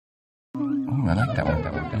Oh, I like that one.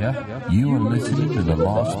 Yeah. You are listening to the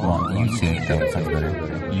Lost Minds. You say it, that sounds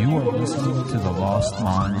better. You are listening to the Lost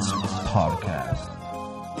Minds podcast.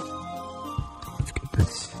 Let's get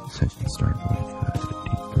this session started with a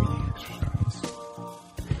deep breathing exercise.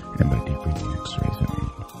 And by deep breathing exercise, I mean,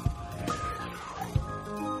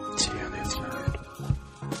 see on the inside.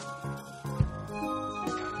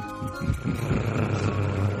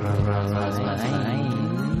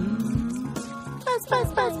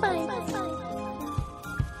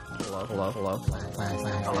 Hello.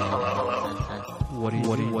 What are you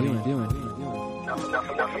doing?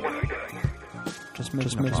 Just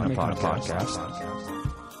making a podcast.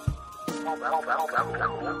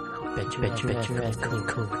 Bet you're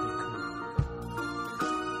cool.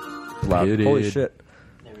 Loud. Dude. Holy shit.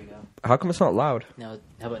 There we go. How come it's not loud? Now,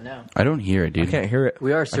 how about now? I don't hear it, dude. I can't hear it.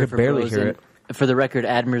 We are I Surfer can barely Bros, hear and it. for the record,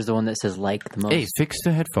 Admir's the one that says like the most. Hey, fix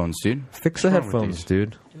the headphones, dude. Fix the What's wrong with headphones, these?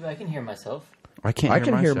 dude. Dude, I can hear myself. I can't I hear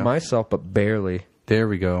can myself. hear myself, but barely. There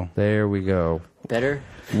we go. There we go. Better?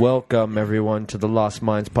 Welcome, everyone, to the Lost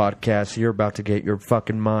Minds podcast. You're about to get your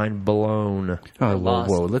fucking mind blown. Oh, lost.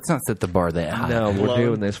 whoa. Let's not set the bar that high. No, we're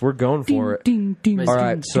doing this. We're going for it. All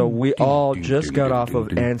right, so we all just got off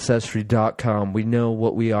of Ancestry.com. We know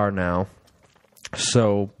what we are now.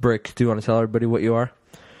 So, Brick, do you want to tell everybody what you are?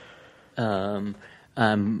 I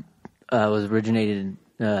was originated.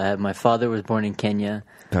 My father was born in Kenya.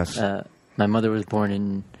 That's My mother was born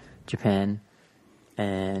in Japan,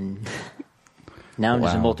 and now I'm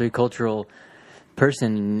just a Wow. multicultural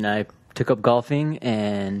person. I took up golfing,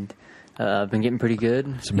 and I've been getting pretty good.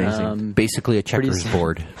 It's amazing. Basically a checkers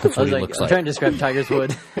board. That's I what was he like, looks I'm like. trying to describe Tiger's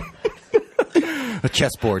Wood. A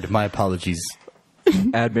chessboard. My apologies.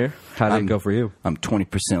 Admir. How did it go for you? I'm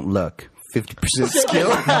 20% luck, 50% skill.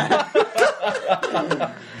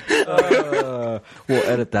 We'll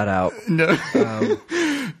edit that out. No.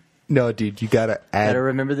 No, dude, you gotta add. Gotta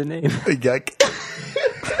remember the name.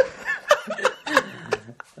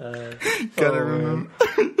 Gotta remember.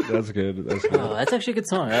 That's good. That's good. Oh, that's actually a good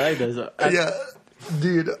song. I like that. Yeah,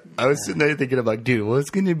 dude, I was sitting there thinking about, dude, well, it's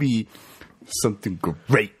gonna be something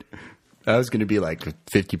great. I was gonna be like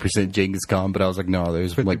 50% Genghis Khan, but I was like, no,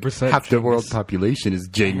 there's like 50% half the world Genghis. population is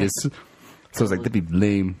Genghis. So I was like, that'd be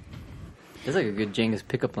lame. It's like a good Jenga's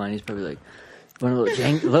pickup line. He's probably like, "Want a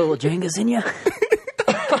little Jenga's in you?"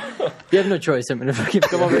 You have no choice. I'm gonna fucking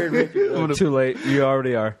come over here and make you. Too late. You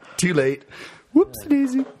already are. Too late. Whoops,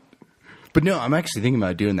 daisy. But no, I'm actually thinking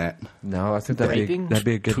about doing that. No, I think that'd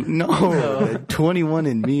be a good. No, 21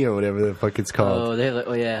 and Me or whatever the fuck it's called. Oh, they like.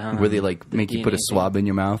 Oh yeah. Huh? Where they like make you put a DNA swab in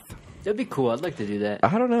your mouth. That'd be cool. I'd like to do that.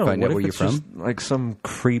 I don't know. Find What out if where you're it's just from? like some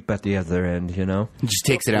creep at the other end, you know? He just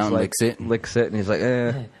takes it out and Like, licks it. Licks it, and he's like,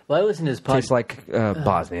 Well, I listen to this tastes podcast like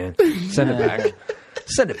Bosnian. Send it back.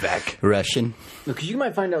 Send it back. Russian. because you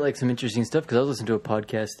might find out like some interesting stuff. Because I was listening to a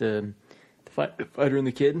podcast, The Fighter and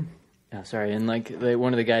the Kid. Oh, sorry, and like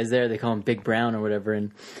one of the guys there, they call him Big Brown or whatever,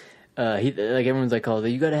 and he like everyone's like, "Oh,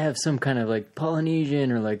 you got to have some kind of like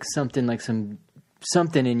Polynesian or like something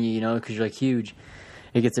something in you, you know, because you're like huge."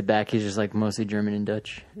 He gets it back. He's just like mostly German and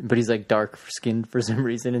Dutch, but he's like dark skinned for some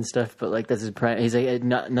reason and stuff. But like that's his prime. He's like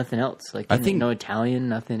nothing else. Like I think- no Italian,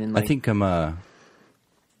 nothing. And like, I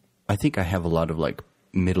think I have a lot of like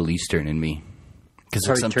Middle Eastern in me. Because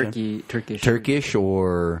probably Turkish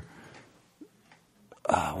or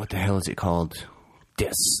what the hell is it called?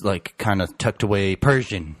 This like kind of tucked away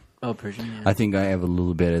Persian. Oh, Persian. Yeah. I think I have a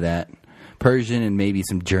little bit of that Persian and maybe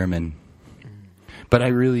some German. But I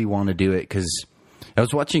really want to do it because I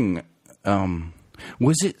was watching.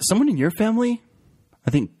 Was it someone in your family?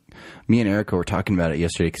 I think me and Erica were talking about it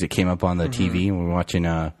yesterday because it came up on the TV and we were watching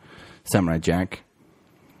Samurai Jack,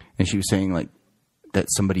 and she was saying like that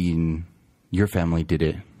somebody in your family did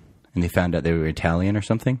it, and they found out they were Italian or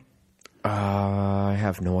something. I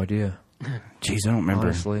have no idea. Jeez, I don't remember.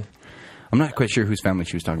 Honestly. I'm not quite sure whose family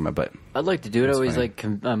she was talking about, but I'd like to do it. That's Always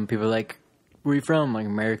fine. like people are like, "Where are you from?" Like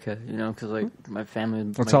America, you know, because like my family.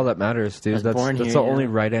 That's like, all that matters, dude. was That's born the here, only you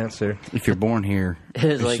know? right answer. if you're born here, It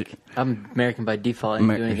is like I'm American by default. I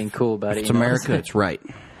didn't do anything cool about if it. it's you know? America, it's right.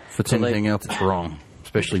 If it's So, like- anything else, it's wrong.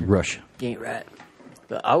 Especially Russia. You ain't right.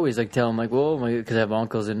 But I always like tell them like, well, because I have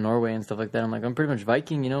uncles in Norway and stuff like that. I'm like, I'm pretty much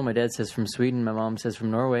Viking, you know. My dad says from Sweden. My mom says from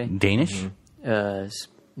Norway. Danish?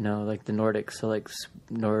 No, like the Nordics. So like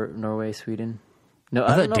Norway, Sweden. No, I I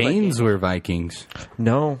don't thought know about Danes were Vikings.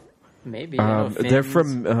 No. Maybe I don't know, They're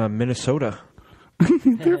Finns. from Minnesota.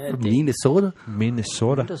 They're from Minnesota?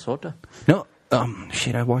 Minnesota. Minnesota. No,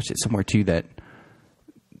 shit, I watched it somewhere too that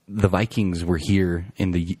the Vikings were here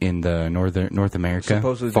in the North America.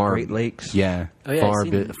 Supposedly the Great Lakes. Yeah, Oh, yeah, I've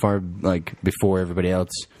seen that. far like before everybody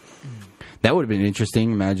else. That would have been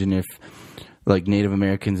interesting. Imagine if like Native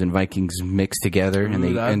Americans and Vikings mixed together and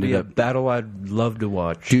they that'd ended be a up. battle I'd love to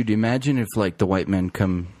watch. Dude, imagine if like the white men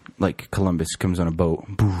come, like Columbus comes on a boat,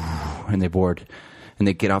 and they board, and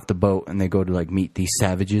they get off the boat and they go to like meet these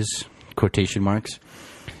savages, quotation marks,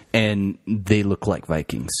 and they look like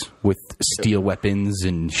Vikings with steel weapons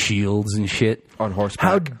and shields and shit On horseback.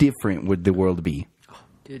 How different would the world be?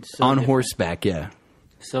 Dude, so On different. horseback, yeah.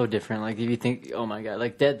 So different. Like if you think, oh my god,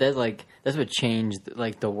 like that like that's what changed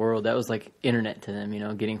like the world. That was like internet to them, you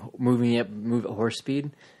know, move at horse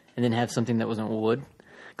speed, and then have something that wasn't wood.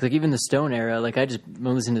 'Cause like even the stone era, like I'm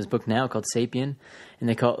listening to this book now called Sapien, and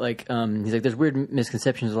they call it like he's like there's weird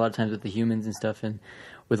misconceptions a lot of times with the humans and stuff, and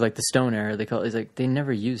with like the stone era, they call it, it's like they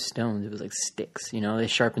never used stones. It was like sticks, you know. They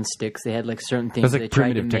sharpened sticks. They had like certain things like they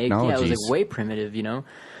tried to primitive make. Yeah, it was technologies. like way primitive, you know.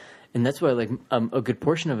 And that's why, like, a good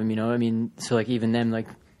portion of them, you know, I mean, so, like, even them, like,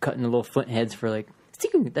 cutting the little flint heads for, like,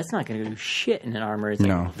 that's not going to do shit in an armor. It's like,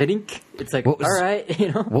 No. It's like, all right,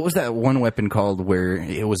 you know. What was that one weapon called where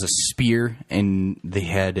it was a spear and they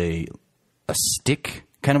had a stick,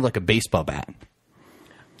 kind of like a baseball bat?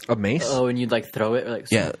 A mace? Oh, and you'd, like, throw it, or, like,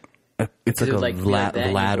 Yeah. It's like it a would, like, feel like that,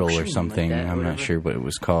 and you ladle go or like something. that, I'm not whatever. sure what it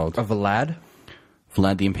was called. Of a lad?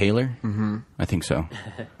 Vlad the Impaler? Mm-hmm. I think so.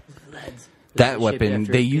 Lads. That Shaped weapon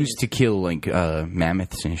after they a used to kill like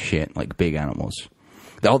mammoths and shit, like big animals.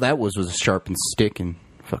 All that was a sharpened stick and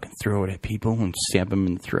fucking throw it at people and stab them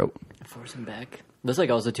in the throat. Force them back. That's like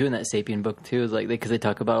also too in that Sapien book too, is like because they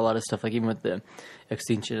talk about a lot of stuff, like even with the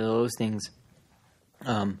extinction of those things.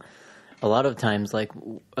 A lot of times, like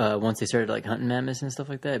once they started like hunting mammoths and stuff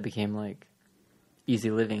like that, it became like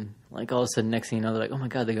easy living. Like all of a sudden, next thing you know, they're like, oh my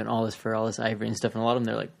god, they're getting all this ivory and stuff, and a lot of them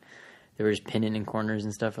they're like. They were just pinning in corners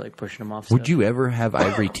and stuff, or like pushing them off. Would stuff. you ever have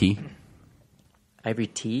ivory tea? Ivory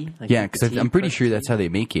tea? Like Yeah, make the because tea, I'm pretty press sure the that's tea? how they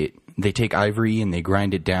make it. They take ivory and they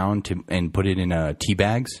grind it down and put it in tea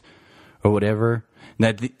bags or whatever.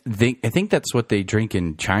 I think that's what they drink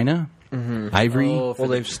in China. Mm-hmm. Ivory Oh, Well,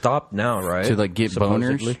 they've stopped now, right? to like get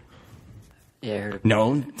Supposedly. boners. Yeah, I heard of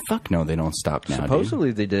No, fuck no, they don't stop now.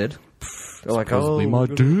 Supposedly they did. They're like, Supposedly oh, my we're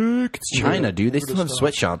gonna- dick. It's China, dude. They still have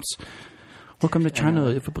sweatshops. Welcome to China.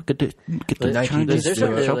 If we get the They're Chinese starting to,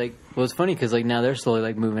 sweatshop. like, well, it's funny because like now they're slowly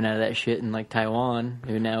like moving out of that shit in like Taiwan.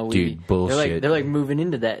 And now Dude, bullshit. They're like moving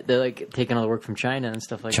into that. They're like taking all the work from China and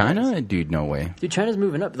stuff like that. China, dude, no way. Dude, China's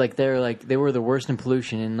moving up. Like they were the worst in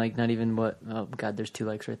pollution, and like not even what. Oh god, there's 2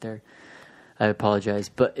 likes right there. I apologize,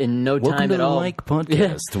 but in no Welcome time to at the all. Like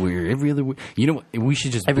podcast. Where every other, you know, what? We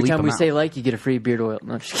should just Every bleep time them we out. say like, you get a free beard oil.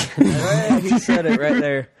 No, I'm just kidding. He said it right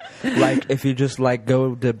there. Like, if you just, like,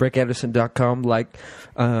 go to brickanderson.com, like,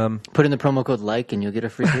 Put in the promo code like, and you'll get a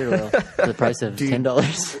free beard oil for the price of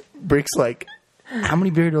 $10. Brick's like, how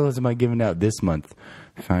many beard oils am I giving out this month?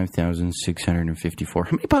 5,654.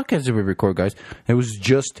 How many podcasts did we record, guys? It was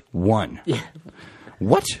just one. Yeah.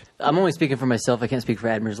 What? I'm only speaking for myself. I can't speak for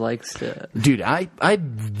Admir's likes. Dude, I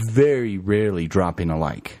very rarely drop in a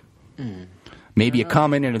like. Maybe a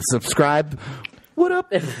comment and a subscribe. What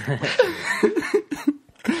up?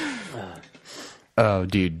 Oh,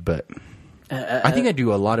 dude, but I think I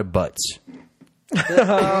do a lot of butts.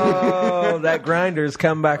 oh, that grinder's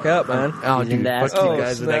come back up, man. Oh, He's dude, into fuck ass you kicks.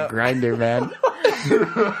 guys with that snap. grinder, man.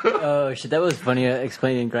 Oh shit, that was funny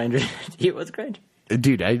explaining Grindr. What's Grindr?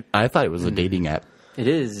 Dude, I thought it was a dating app. It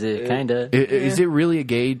is kind of. Is it really a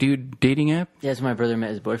gay dude dating app? Yeah, that's when my brother met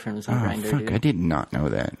his boyfriend was on Oh, Grindr. fuck, Dude. I did not know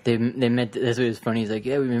that. They met. That's what was funny. He's like,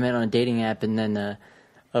 yeah, we met on a dating app, and then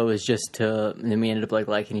it was just and then we ended up like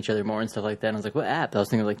liking each other more and stuff like that. And I was like, what app? I was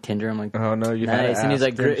thinking of like Tinder. I'm like, Oh, no, you had nice. to And he's ask,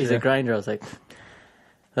 like, didn't he's you? like Grindr. I was like,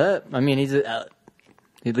 I mean, he's at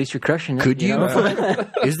least you're crushing it. Could you? know?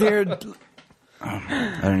 Is there?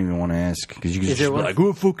 I don't even want to ask because you can Is just there be one? like,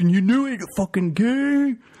 "Oh, fucking, you knew it, you fucking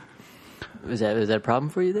gay." Was that a problem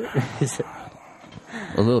for you there?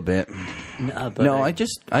 A little bit. But No,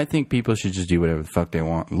 I think people should just do whatever the fuck they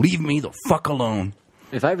want. Leave me the fuck alone.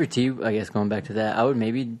 If I were to you, I guess going back to that, I would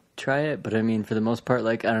maybe try it. But I mean, for the most part,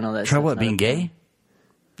 like I don't know that. Try what? Being gay?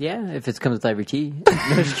 Yeah, if it comes with ivory tea.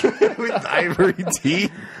 With ivory tea?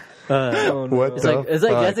 Oh, no. What It's like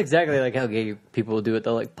that's exactly like how gay people will do it.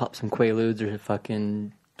 They'll like pop some Quaaludes or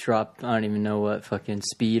fucking drop I don't even know what fucking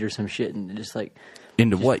speed or some shit and just like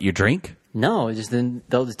Into what? Your drink? no, just then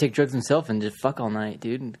they'll just take drugs themselves and just fuck all night,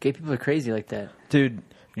 dude. Gay people are crazy like that. Dude,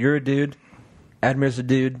 you're a dude. Admir's a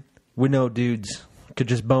dude. We know dudes could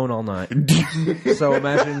just bone all night. So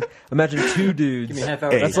imagine 2 dudes. Give me a half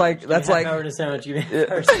hour. That's like half hour to sandwich. Give me a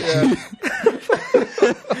half hour.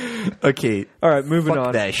 Okay. All right, moving Fuck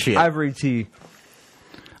on. that shit. Ivory tea.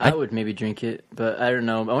 I would maybe drink it, but I don't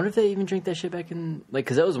know. I wonder if they even drink that shit back in like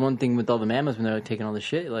because that was one thing with all the mammoths when they were like, taking all the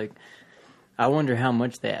shit. Like I wonder how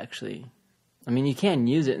much they actually... I mean, you can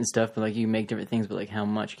use it and stuff, but like you make different things, but like how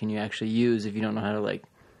much can you actually use if you don't know how to like...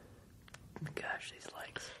 Gosh, these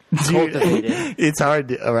likes. Cultivate it. It's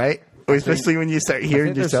hard, right? Especially when you start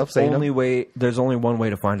hearing yourself saying them. There's only one way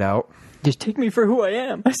to find out. Just take me for who I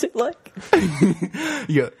am. I said like.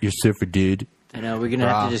 Yeah, you're surfer dude. I know, we're going to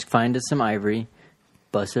have to just find us some ivory,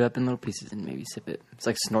 bust it up in little pieces, and maybe sip it. It's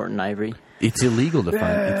like snorting ivory. It's illegal to find.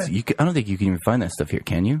 I don't think you can even find that stuff here,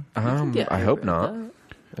 can you? I hope not.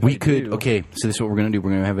 We could. Okay, so this is what we're going to do.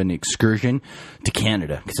 We're going to have an excursion to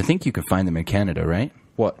Canada, because I think you can find them in Canada, right?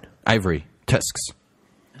 What? Ivory tusks.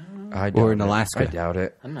 Or in Alaska. I doubt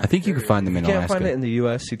it. I think you can find them in Alaska. You can't find it in the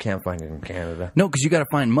U.S. You can't find it in Canada. No, because you got to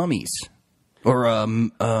find mummies or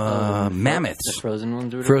mammoths. The frozen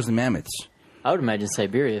ones or whatever? Frozen mammoths. I would imagine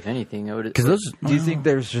Siberia, if anything. Because those. Do you think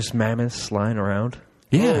there's just mammoths lying around?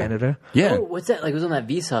 Yeah. In Canada. Yeah. Oh, what's that? Like, it was on that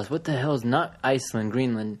Vsauce. What the hell is not Iceland,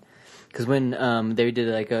 Greenland? Because when they did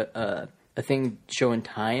like a thing showing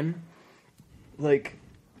time, like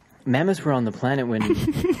mammoths were on the planet when.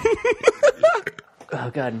 Oh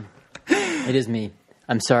God, it is me.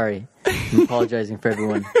 I'm sorry. I'm apologizing for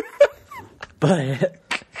everyone. But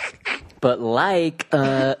like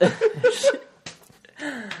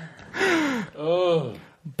oh,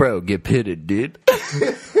 bro, get pitted, dude.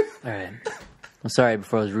 All right. I'm sorry.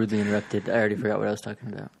 Before I was rudely interrupted, I already forgot what I was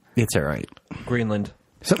talking about. It's all right. Greenland.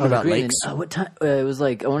 Something about Greenland. lakes. What time? It was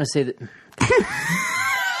like I want to say that.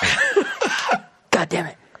 God damn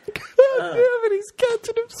it! He's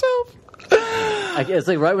catching himself. It's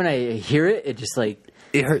like right when I hear it, it just like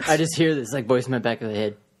it hurts. I just hear this like voice in my back of the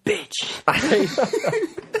head, bitch.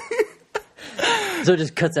 So it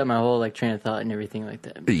just cuts out my whole like train of thought and everything like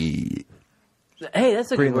that. Hey,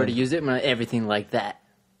 that's a good word to use it. Everything like that.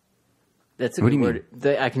 That's a good word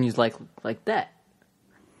that I can use like that.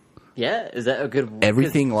 Yeah, is that a good word?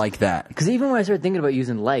 Everything like that. Because even when I started thinking about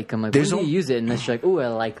using like, I'm like, when do you use it? And then she's like, oh, I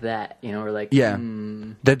like that. You know, or like, yeah.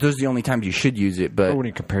 Those are the only times you should use it, but... Or when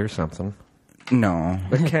you compare something. No.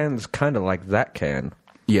 The can's kind of like that can.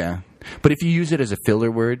 Yeah. But if you use it as a filler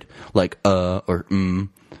word, like or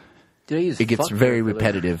it gets very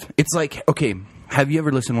repetitive. It's like, okay, have you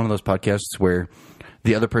ever listened to one of those podcasts where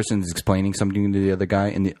the other person is explaining something to the other guy,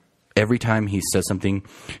 and every time he says something,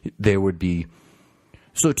 there would be...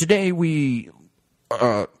 So today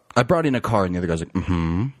I brought in a car, and the other guy's like,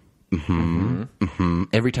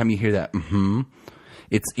 Every time you hear that,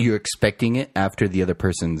 you're expecting it after the other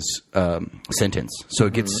person's sentence. So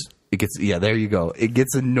it gets, yeah, there you go. It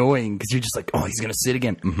gets annoying because you're just like, oh, he's going to sit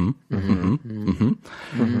again.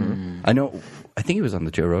 I know, I think he was on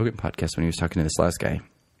the Joe Rogan podcast when he was talking to this last guy.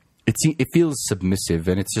 It feels submissive,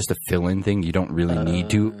 and it's just a fill-in thing. You don't really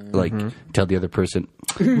need to tell the other person,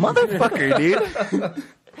 motherfucker, dude.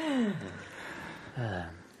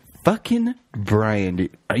 Fucking Brian,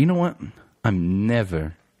 dude. You know what? I'm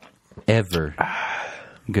never, ever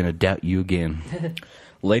gonna doubt you again.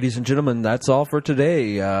 Ladies and gentlemen, that's all for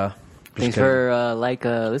today. Thanks for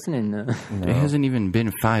listening. It hasn't even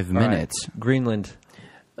been 5 minutes. Right. Greenland.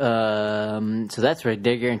 So that's right.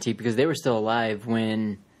 They're guaranteed because they were still alive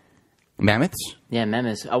when. Mammoths? Yeah,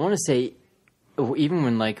 mammoths. I want to say, even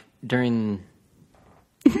when, like, during...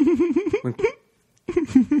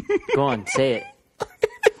 Go on, say it.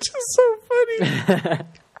 It's just so funny.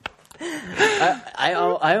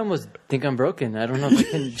 I almost think I'm broken. I don't know if I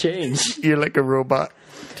can change. You're like a robot.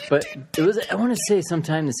 But it was, I want to say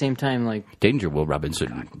sometime the same time, like... Danger, Will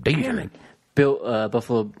Robinson. Danger.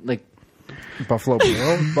 Buffalo, like... Buffalo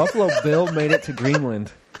Bill? Buffalo Bill made it to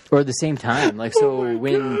Greenland. Or at the same time. Like, so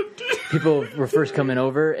when people were first coming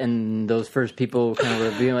over and those first people kind of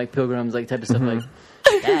were being like pilgrims, like type of stuff like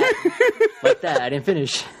that. Like that. I didn't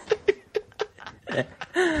finish. To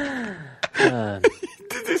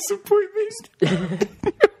disappoint me.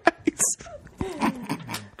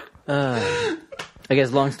 I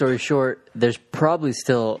guess long story short, there's probably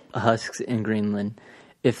still husks in Greenland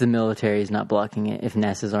if the military is not blocking it, if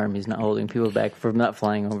NASA's army is not holding people back from not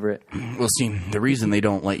flying over it. Well, see, the reason they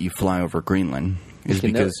don't let you fly over Greenland is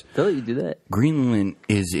because they'll let you do that. Greenland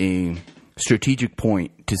is a strategic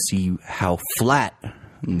point to see how flat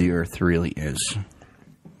the Earth really is.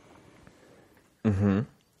 Mm-hmm.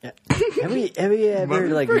 Yeah. Have we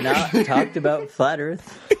ever not talked about flat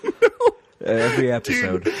Earth? Every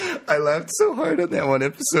episode. Dude, I laughed so hard on that one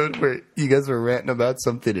episode where you guys were ranting about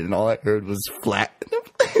something and all I heard was flat.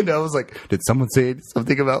 And I was like, did someone say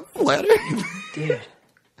something about flat Earth? Dude.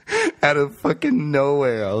 Out of fucking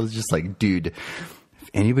nowhere. I was just like, dude, if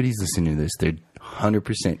anybody's listening to this, they're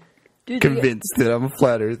 100% convinced that I'm a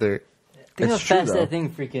flat earther. Think how fast that thing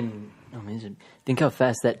freaking... Oh, man, think how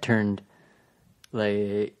fast that turned,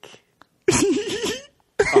 like...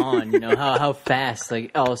 on, how fast,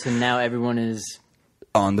 like, all of a sudden now everyone is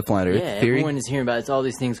on the flat Earth theory. Everyone is hearing about it. It's all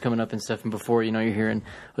these things coming up and stuff. And before, you're hearing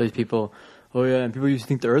all these people, and people used to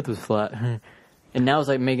think the Earth was flat. And now it's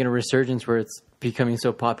like making a resurgence where it's becoming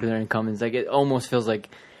so popular in comments. Like, it almost feels like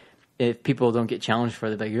if people don't get challenged for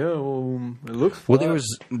it, they're like, it looks flat. Well,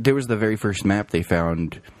 there was the very first map they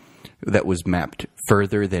found that was mapped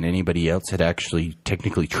further than anybody else had actually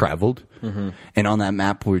technically traveled. Mm-hmm. And on that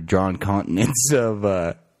map were drawn continents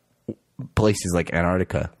of places like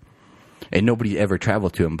Antarctica. And nobody ever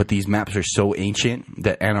traveled to them. But these maps are so ancient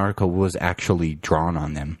that Antarctica was actually drawn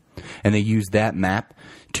on them. And they used that map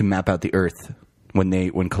to map out the Earth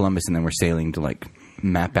when Columbus and them were sailing to like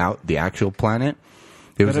map out the actual planet.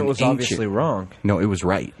 But it was obviously wrong. No, it was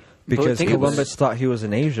right. Because Columbus thought he was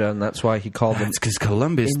in Asia, and that's why he called them. It's because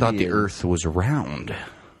Columbus thought the Earth was round.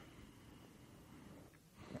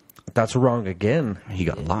 That's wrong again. He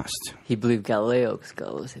got lost. He believed Galileo because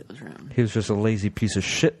Galileo said it was round. He was just a lazy piece of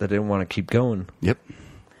shit that didn't want to keep going. Yep.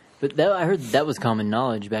 But I heard that was common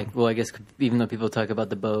knowledge back. Well, I guess even though people talk about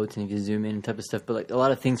the boats and if you zoom in and type of stuff, but like a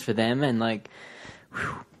lot of things for them and like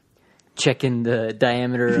checking the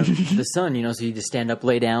diameter of the sun, so you just stand up,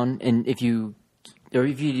 lay down, and if you do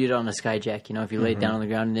it on a skyjack, if you lay down on the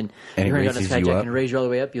ground and then you run on a skyjack and raise you all the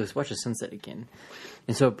way up, you'll watch the sunset again.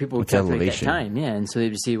 And so people would calculate that time, and so they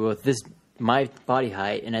would see, well, if this my body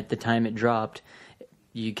height, and at the time it dropped,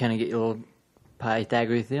 you kind of get your little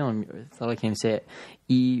Pythagorean theorem. I thought I can't say it.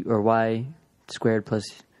 E or Y squared plus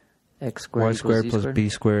X squared. Y squared plus B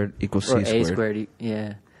squared equals C or squared. A squared.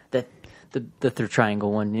 Yeah, that the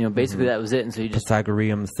triangle one. Basically that was it. And so you just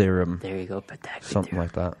Pythagorean theorem. There you go, Pythagorean something theorem.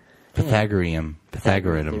 like that. Pythagorean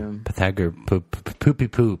poopy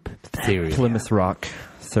poop theory. Plymouth Rock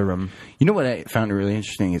theorem. You know what I found really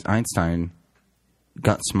interesting is Einstein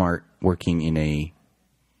got smart working in a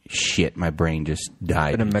my brain just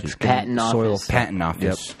died. In a Mexican patent office. Patent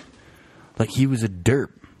office. Yep. Like he was a derp.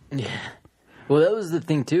 Yeah. Well, that was the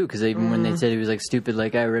thing too, because even when they said he was like stupid,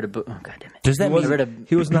 like I read a book. Oh God damn it! Does that mean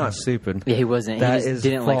he was not stupid? Yeah, he wasn't. That he just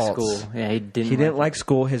didn't false. like school. Yeah, he didn't. He didn't like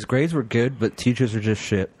school. His grades were good, but teachers are just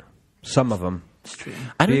shit. Some of them. It's true.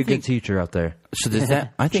 Be a good teacher out there. So does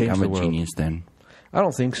that? I think Change I'm the a world. genius then. I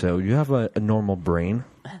don't think so. You have a normal brain.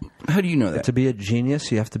 How do you know that? To be a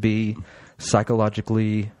genius, you have to be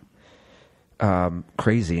psychologically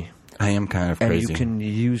crazy. I am kind of crazy. And you can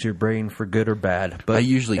use your brain for good or bad. But I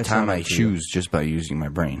usually it's tie not my up to you. shoes just by using my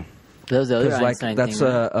brain. That was the other Because Einstein that's thing.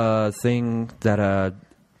 a thing that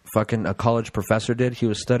a college professor did. He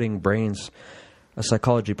was studying brains, a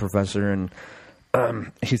psychology professor, and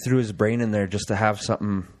he threw his brain in there just to have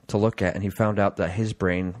something to look at, and he found out that his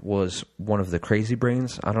brain was one of the crazy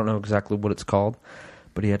brains. I don't know exactly what it's called,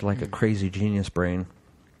 but he had like a crazy genius brain.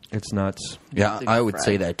 It's nuts. Yeah, Like I would fried.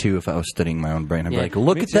 say that too if I was studying my own brain. I'd be Yeah. like,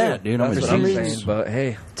 look Me at too. that, dude. I'm a That's what I'm genius. saying, but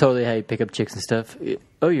hey, Totally how you pick up chicks and stuff.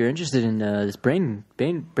 Oh, you're interested in this brain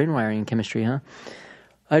wiring and chemistry, huh?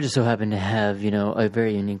 I just so happen to have, a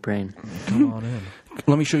very unique brain. come on in.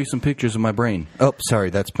 Let me show you some pictures of my brain. Oh, sorry,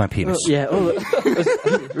 that's my penis. Yeah.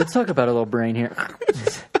 Let's talk about a little brain here.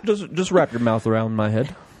 Just wrap your mouth around my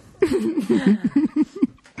head.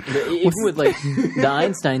 Even with like the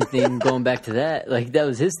Einstein thing, going back to that, like that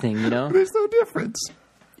was his thing, There's no difference.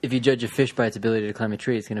 If you judge a fish by its ability to climb a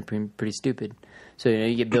tree, it's going to be pretty stupid. So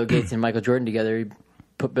you get Bill Gates and Michael Jordan together. You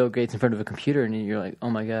put Bill Gates in front of a computer, and you're like, oh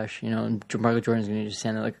my gosh, and Michael Jordan's going to just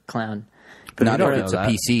stand there like a clown. But Not if you if put it's him- a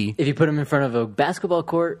PC. If you put him in front of a basketball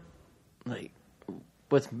court, like,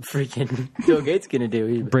 what's freaking Bill Gates going to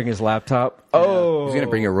do? Bring his laptop. Oh, He's going to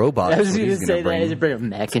bring a robot. I was That's what going he's to gonna say that. bring. He's bring a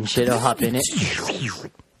mech and shit. I'll hop in it.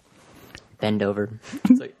 Bend over.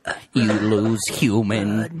 It's like, You lose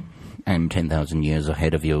human. I'm 10,000 years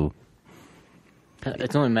ahead of you.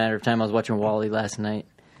 it's only a matter of time. I was watching Wall-E last night.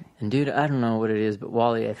 And dude, I don't know what it is, but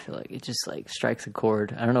Wall-E, I feel like it just like strikes a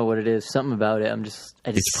chord. I don't know what it is. Something about it. I just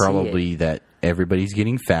It's see probably that everybody's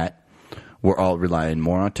getting fat. We're all relying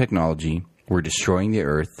more on technology. We're destroying the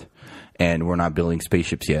earth. And we're not building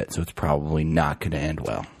spaceships yet. So it's probably not going to end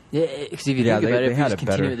well. Yeah, because if you Yeah, think about they it, if you had just it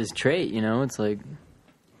continue better. with this trait, it's like,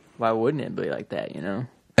 why wouldn't it be like that,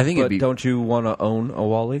 I think but it'd be don't you want to own a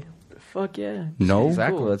Wally? Fuck yeah. no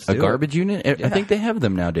Exactly. Let's a do garbage unit. I think they have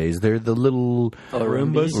them nowadays. They're the little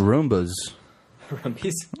Roombas? Roombas.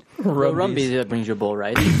 Rumbies. Well, Rumbies, that brings you a bull,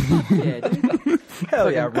 right? yeah, dude.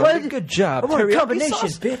 Hell yeah, What? Good job. I want a Teriyaki combination,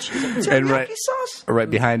 sauce. bitch. And right, sauce. right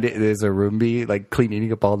behind it, there's a Roomba like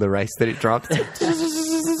cleaning up all the rice that it dropped. It's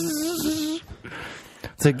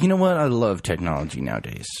like, you know what? I love technology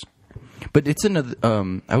nowadays. But it's another.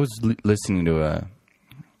 I was listening to a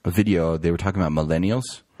video. They were talking about millennials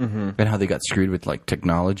and how they got screwed with like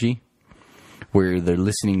technology. where they're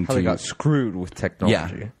listening How to they got screwed with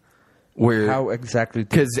technology. Yeah. Where How exactly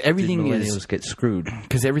because did everything millennials get screwed?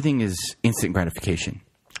 Because everything is instant gratification.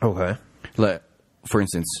 Okay. Like, for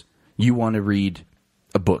instance, you want to read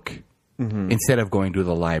a book. Instead of going to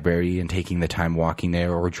the library and taking the time walking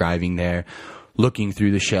there or driving there, looking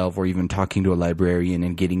through the shelf or even talking to a librarian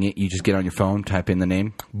and getting it, you just get on your phone, type in the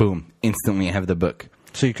name, boom, instantly have the book.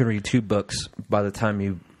 So you can read 2 books by the time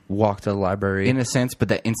you walk to the library. In a sense, but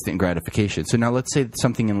that instant gratification. So now let's say that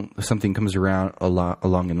something comes around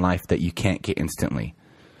along in life that you can't get instantly.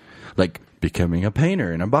 Like becoming a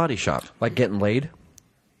painter in a body shop. Like getting laid?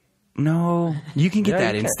 No, you can get Yeah, that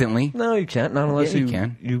you can't. instantly. No, you can't. Not unless Yeah, you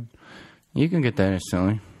can. You can get that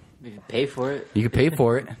instantly. You can pay for it. You can pay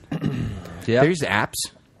for it. Yeah. There's apps.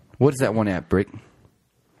 What is that one app, Brick?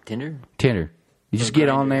 Tinder? Tinder. You just get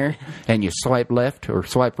on there and you swipe left or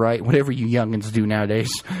swipe right, whatever you youngins do nowadays.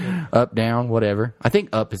 Up, down, whatever. I think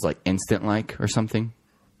up is like instant like or something.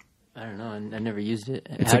 I don't know. I never used it.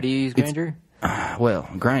 It's How a- do you use it's- Grindr? Well,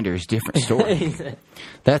 Grindr is a different story.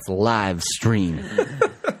 That's live stream.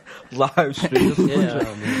 Live stream. Yeah,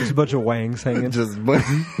 There's a bunch of wangs hanging. Just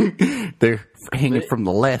They're hanging from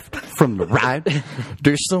the left, from the right.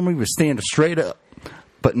 There's some of them standing straight up.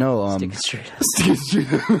 But no, stick it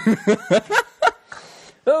straight up.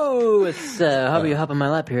 Oh, it's how about you hop on my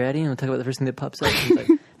lap here, Eddie, and we'll talk about the first thing that pops up. It's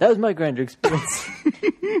like, that was my Grindr experience.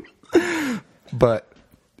 but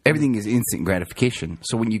everything is instant gratification.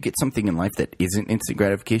 So when you get something in life that isn't instant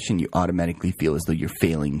gratification, you automatically feel as though you're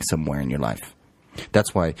failing somewhere in your life.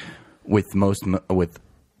 That's why with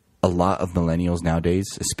a lot of millennials nowadays,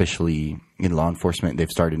 especially in law enforcement, they've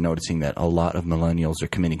started noticing that a lot of millennials are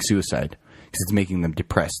committing suicide because it's making them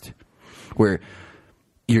depressed. Where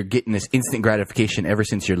you're getting this instant gratification ever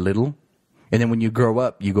since you're little. And then when you grow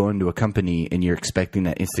up, you go into a company and you're expecting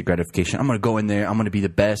that instant gratification. I'm going to go in there. I'm going to be the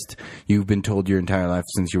best. You've been told your entire life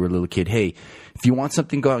since you were a little kid, hey, if you want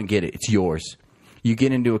something, go out and get it. It's yours. You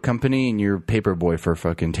get into a company and you're a paper boy for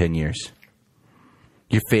fucking 10 years.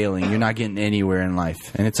 You're failing. You're not getting anywhere in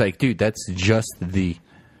life. And it's like, dude, that's just the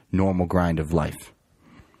normal grind of life.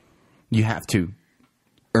 You have to.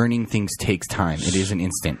 Earning things takes time. It isn't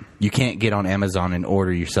instant. You can't get on Amazon and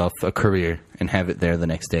order yourself a courier and have it there the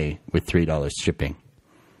next day with $3 shipping.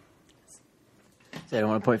 So I don't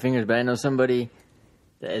want to point fingers, but I know somebody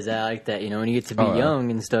that is like that. You know, when you get to be Oh, yeah. young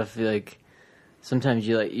and stuff, like sometimes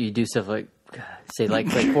you do stuff like say like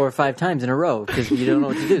 4 or 5 times in a row because you don't know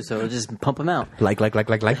what to do. So just pump them out. Like.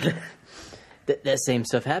 That same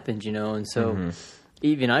stuff happens, you know, and so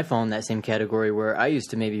even I fall in that same category where I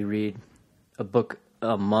used to maybe read a book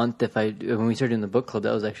a month. When we started doing the book club,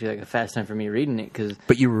 that was actually like a fast time for me reading it because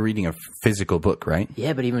But you were reading a physical book, right?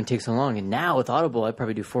 yeah, but even it takes so long. And now with Audible, I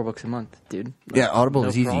probably do 4 books a month, dude. Like, Yeah, Audible no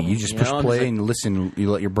is easy. problem, You just you push know? I'm play just like- and listen. You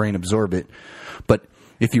let your brain absorb it. But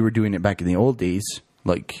if you were doing it back in the old days,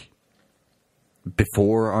 like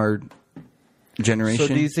before our generation,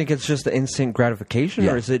 So do you think it's just the instant gratification,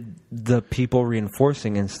 Yeah. or is it the people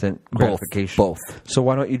reinforcing instant Both. gratification? Both. So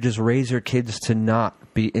why don't you just raise your kids to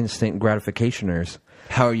not be instant gratificationers?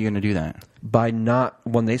 how are you going to do that? By not,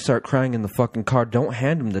 when they start crying in the fucking car, don't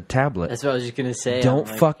hand them the tablet. That's what I was just gonna say. Don't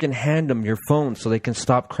I'm like, fucking hand them your phone so they can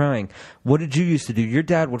stop crying. What did you used to do? Your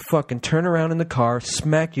dad would fucking turn around in the car,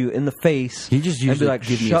 smack you in the face, He just and be usually like,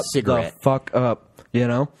 give me a shut the cigarette. fuck up, you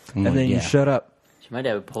know? And then yeah. you shut up. My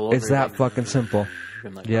dad would pull over. It's that like, fucking simple.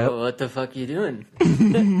 I'm like, Yep. oh, what the fuck you doing?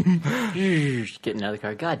 Getting out of the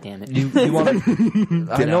car. God damn it. You want to?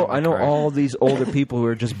 I know out of the car. all these older people who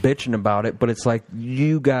are just bitching about it, but it's like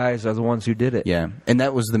you guys are the ones who did it. Yeah, and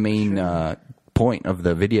that was the main point of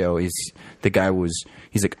the video. Is the guy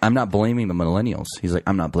he's like, I'm not blaming the millennials. He's like,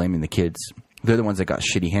 I'm not blaming the kids. They're the ones that got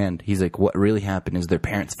shitty hand. He's like, what really happened is their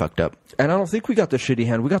parents fucked up. And I don't think we got the shitty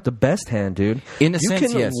hand. We got the best hand, dude. In a you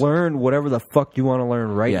sense, can yes. learn whatever the fuck you want to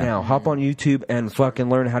learn right Yeah. now. Hop on YouTube and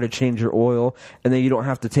fucking learn how to change your oil, and then you don't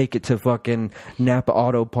have to take it to fucking Napa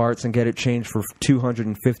Auto Parts and get it changed for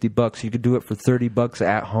 $250. You could do it for $30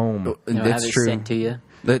 at home. You know, That's have it true. sent to you.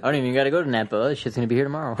 That- I don't even got to go to Napa. That shit's gonna be here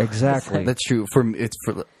tomorrow. Exactly. That's true.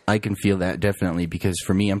 I can feel that definitely because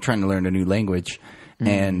for me, I'm trying to learn a new language,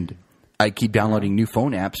 and I keep downloading new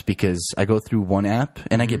phone apps because I go through one app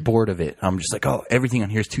and I get bored of it. I'm just like, oh, everything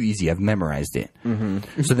on here is too easy. I've memorized it.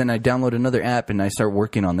 So then I download another app and I start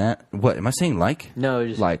working on that. What am I saying? Like? No,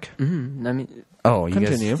 just like, I mean, Oh, you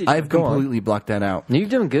Continue. guys. I've Go on. completely blocked that out. you've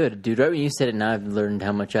done good, dude. Right when you said it, now I've learned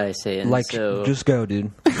how much I say. And like, so, just go,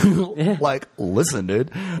 dude. Like, listen,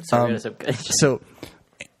 dude. sorry, what's up, guys? So,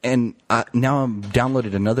 and now I'm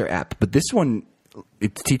downloaded another app, but this one,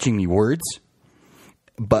 it's teaching me words.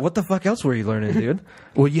 But What the fuck else were you learning, dude?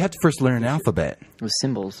 well, you have to first learn an alphabet, With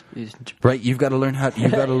symbols. right? You've got to learn how.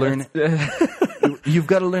 You've got to learn. You've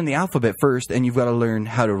got to learn the alphabet first, and you've got to learn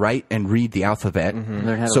how to write and read the alphabet.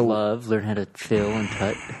 Learn how to love, learn how to feel and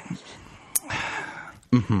cut.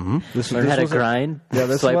 Learn how to grind. Yeah,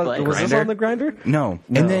 this swipe one, like was this grinder. on the grinder? No,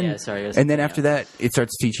 and then Yeah, sorry, I was and then thinking after that, it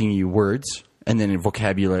starts teaching you words, and then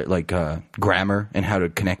vocabulary, like grammar, and how to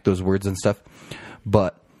connect those words and stuff.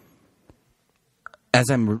 But as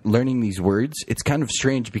I'm learning these words, it's kind of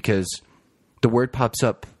strange because the word pops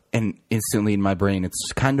up, and instantly in my brain,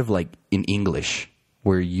 it's kind of like in English,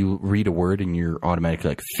 where you read a word and you're automatically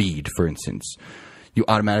like feed, for instance. You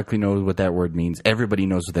automatically know what that word means. Everybody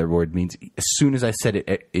knows what that word means. As soon as I said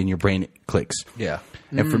it in your brain, it clicks. Yeah.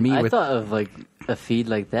 And for me, I with thought of like a feed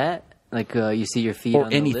like that. Like you see your feed or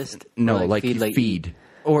on any the list. no, Or like feed,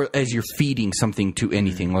 or as you're feeding something to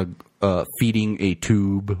anything, like feeding a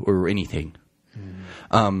tube or anything.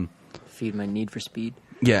 Feed my need for speed.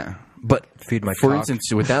 Yeah, but Feed my for cock.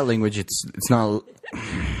 instance, with that language, it's not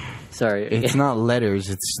Sorry. not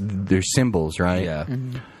letters. They're symbols, right? Yeah.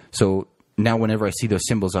 So now, whenever I see those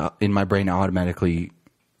symbols in my brain, I automatically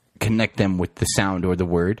connect them with the sound or the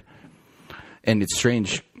word. And it's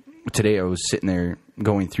strange. Today, I was sitting there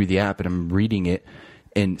going through the app, and I'm reading it,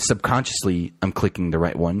 and subconsciously, I'm clicking the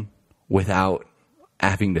right one without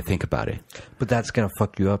having to think about it. But that's going to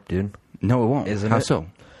fuck you up, dude. No, it won't. Isn't How it? so?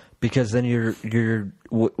 Because then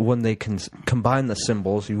when they can combine the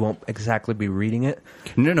symbols, you won't exactly be reading it.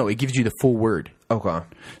 No. It gives you the full word. Okay.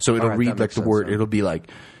 So it'll All right, read that like makes the sense, word. then. It'll be like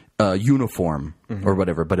uniform or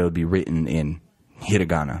whatever, but it'll be written in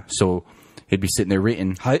hiragana. So it'd be sitting there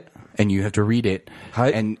written, Hi. and you have to read it. Hi.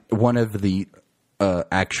 And one of the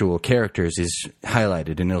actual characters is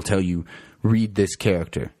highlighted, and it'll tell you, read this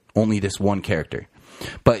character, only this one character.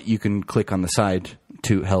 But you can click on the side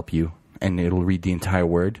to help you, and it'll read the entire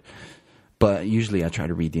word. But usually I try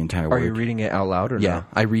to read the entire word. Are you reading it out loud or Yeah, no?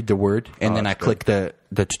 I read the word, and then I that's click the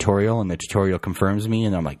tutorial, and the tutorial confirms me,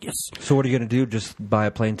 and I'm like, yes. So what are you going to do? Just buy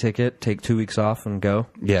a plane ticket, take 2 weeks off, and go?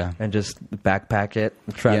 Yeah. And just backpack it,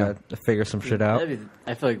 and try Yeah. to figure some shit out?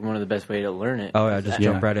 I feel like one of the best way to learn it. Oh, yeah, just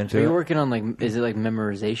jump right into Are you it. working on like? Is it like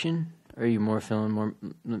memorization? Or are you more feeling more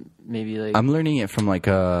maybe like? I'm learning it from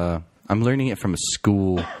I'm learning it from a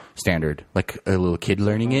school standard, like a little kid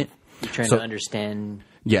learning it. You're trying so- to understand.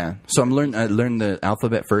 Yeah, so I learned the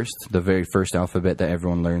alphabet first, the very first alphabet that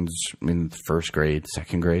everyone learns in first grade,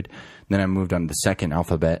 second grade. Then I moved on to the second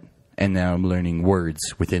alphabet, and now I'm learning words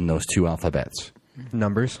within those two alphabets.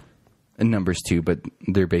 Numbers? And numbers too, but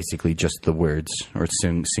they're basically just the words or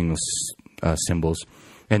single symbols.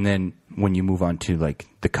 And then when you move on to like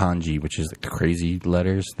the kanji, which is like the crazy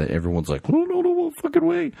letters that everyone's like, no fucking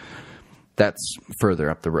way. That's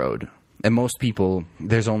further up the road. And most people,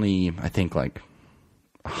 there's only, I think, like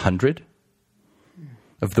 100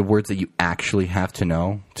 of the words that you actually have to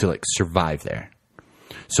know to like survive there.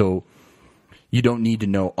 So you don't need to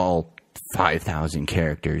know all 5,000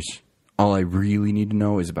 characters. All I really need to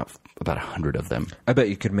know is about 100 of them. I bet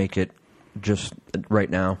you could make it just right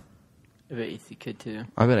now. I bet you could too.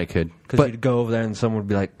 I bet I could. Because But you'd go over there and someone would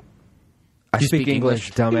be like, I You speak speak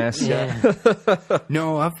English, dumbass. Yeah.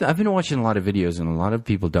 no, I've been watching a lot of videos, and a lot of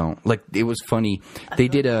people don't. Like, it was funny. They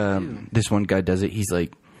did this one guy does it. He's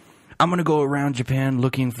like, I'm going to go around Japan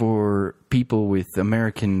looking for people with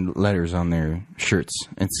American letters on their shirts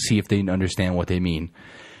and see if they understand what they mean.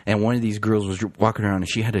 And one of these girls was walking around, and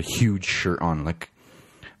she had a huge shirt on, like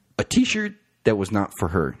a T-shirt that was not for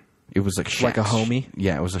her. It was like Shaq's. Like a homie?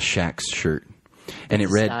 Yeah, it was a Shaq's shirt. And it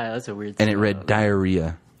read, Style, that's a weird and it style. read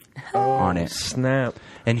diarrhea on it. Snap.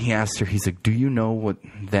 And he asked her, he's like, do you know what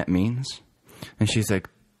that means? And she's like,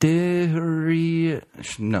 diarrhea.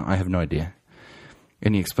 No, I have no idea.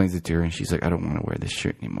 And he explains it to her, and she's like, I don't want to wear this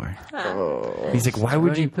shirt anymore. He's like, why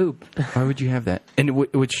would Runny you poop? Why would you have that? And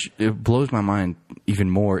which it blows my mind even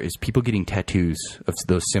more is people getting tattoos of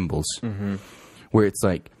those symbols, where it's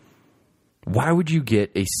like, why would you get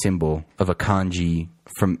a symbol of a kanji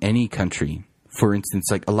from any country? For instance,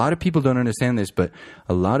 like a lot of people don't understand this, but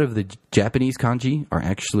a lot of the Japanese kanji are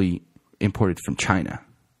actually imported from China.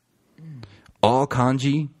 All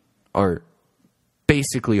kanji are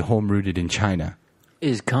basically home-rooted in China.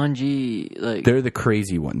 Is kanji like? They're the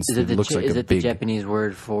crazy ones. Is it the looks like is a it big, the Japanese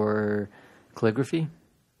word for calligraphy?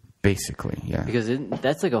 basically, yeah. Because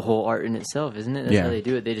that's like a whole art in itself, isn't it? That's Yeah. how they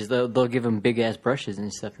do it. They'll give them big ass brushes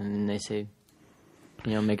and stuff, and then they say,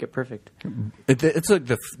 make it perfect. It's like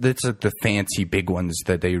the fancy big ones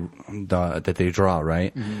that they draw,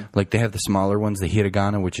 right? Like they have the smaller ones, the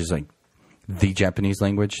hiragana, which is like the Japanese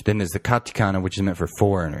language. Then there's the katakana, which is meant for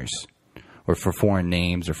foreigners or for foreign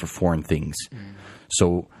names or for foreign things.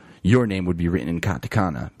 So your name would be written in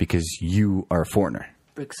katakana because you are a foreigner.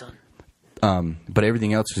 Brickson. But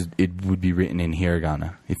everything else, it would be written in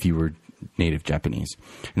hiragana if you were native Japanese.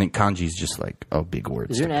 And then kanji is just like, big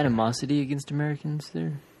words. Is there an animosity against Americans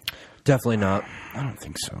there? Definitely not. I don't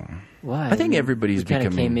think so. Why? I think everybody's kind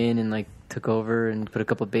of becoming... came in and like took over and put a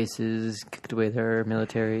couple bases, kicked away their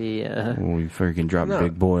military. We freaking dropped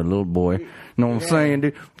big boy, little boy. You know what I'm saying,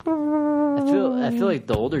 dude? I feel like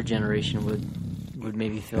the older generation would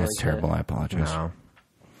maybe feel That's like terrible. that. I apologize.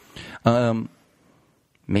 No.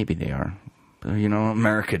 Maybe they are. But,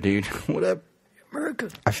 America, dude. What up, America?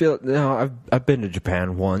 I feel I've been to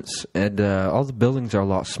Japan once, and all the buildings are a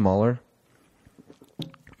lot smaller.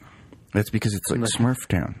 That's because it's like Smurf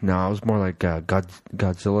Town. No, it was more like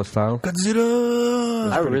Godzilla style.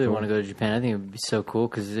 Godzilla! I really want to go to Japan. I think it would be so cool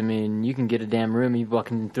because, I mean, you can get a damn room, you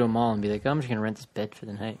walk in through a mall and be like, I'm just going to rent this bed for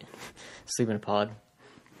the night. Sleep in a pod.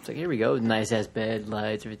 It's like, here we go. Nice-ass bed,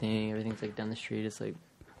 lights, everything. Everything's like down the street. It's like...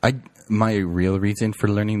 My real reason for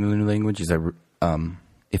learning the new language is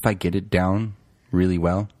if I get it down really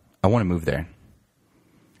well, I want to move there.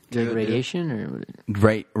 Radiation? Or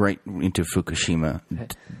Right into Fukushima.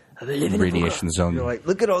 Radiation zone. You're like,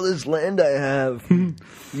 look at all this land I have.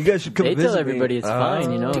 You guys should come They visit tell everybody me. it's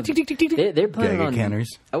fine, They're planning Geiger on... counters.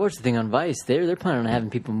 I watched the thing on Vice. They're planning on having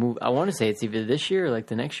people move. I want to say it's either this year or like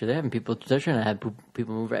the next year. They're trying to have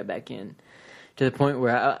people move right back in. To the point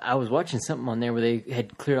where I was watching something on there where they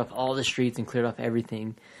had cleared off all the streets and cleared off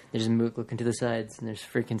everything. They just looking to the sides, and there's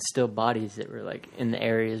freaking still bodies that were like in the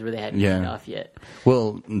areas where they hadn't cleaned off yet.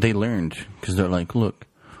 Well, they learned because they're like, look,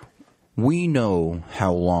 we know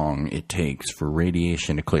how long it takes for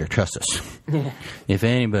radiation to clear. Trust us. If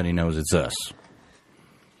anybody knows, it's us.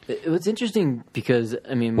 It's interesting because,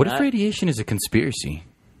 I mean... What if radiation is a conspiracy?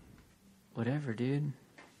 Whatever, dude.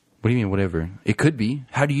 What do you mean, whatever? It could be.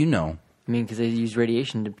 How do you know? I mean, because they use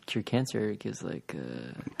radiation to cure cancer. Because, like...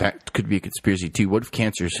 That could be a conspiracy, too. What if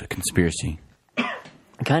cancer is a conspiracy?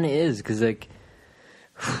 It kind of is, because, like...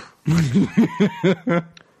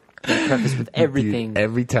 preface with everything. Dude,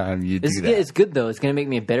 every time you do that. It's good, though. It's going to make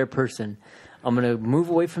me a better person. I'm going to move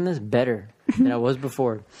away from this better than I was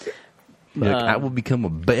before. Look, I will become a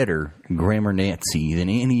better grammar Nazi than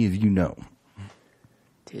any of you know.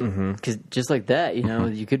 Dude, because just like that,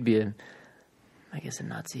 you could be a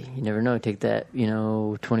Nazi. You never know. Take that,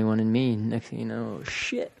 21andMe. Next thing you know,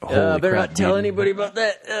 shit. Holy better crap, not tell dude. anybody about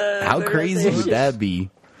that. How crazy would that be?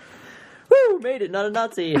 Woo, made it, not a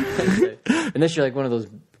Nazi. Unless you're like one of those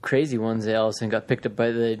crazy ones that all of a sudden got picked up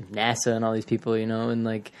by the NASA and all these people, and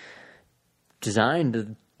like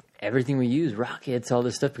designed everything we use, rockets, all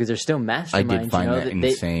this stuff, because they're still masterminds. I did find that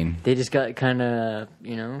insane. They just got kind of,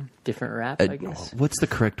 different rap, I guess. What's the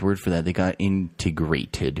correct word for that? They got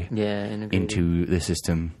integrated. Yeah, into the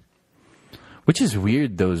system. Which is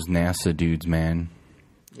weird, those NASA dudes, man.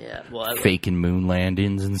 Yeah, well, faking moon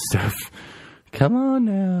landings and stuff. Come on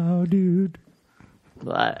now, dude.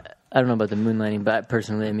 Well, I don't know about the moon landing, but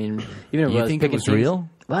personally, I mean, even if You I was think it picking was things- real?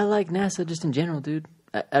 Well, I like NASA just in general, dude.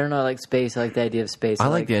 I don't know. I like space. I like the idea of space. I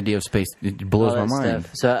like the idea of space. It blows my all that mind.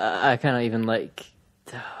 stuff. So I kind of even like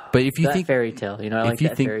But if you that think fairy tale. I like you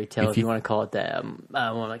that think- fairy tale. If you want to call it that, I'm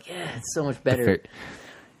like, yeah, it's so much better. fair-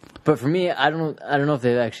 But for me, I don't know if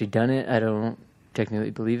they've actually done it. I don't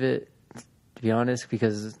technically believe it, to be honest,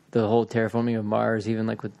 because the whole terraforming of Mars, even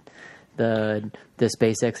like with the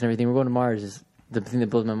SpaceX and everything, we're going to Mars is the thing that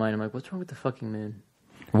blows my mind. I'm like, what's wrong with the fucking moon?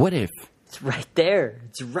 what if? It's right there.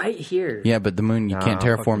 It's right here. Yeah, but the moon, you can't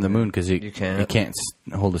terraform the moon because You can't. it can't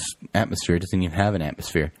hold an atmosphere. It doesn't even have an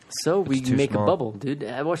atmosphere So we too make small. a bubble, dude.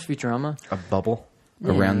 I watched Futurama. A bubble?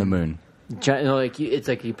 around the moon. Giant, it's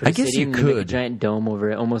like you put I a guess city you and you make a could. giant dome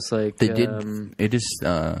over it, almost like They did. It is.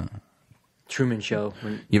 Truman Show.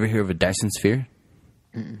 When, You ever hear of a Dyson sphere?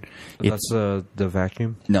 That's the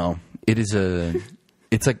vacuum? No. It is a.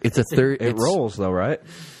 It's like it's a third. It it's- rolls, though, right?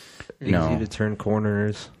 No. Easy to turn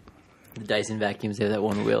corners. the Dyson vacuums, they have that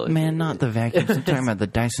one wheel. Man, not the vacuum. I'm talking about the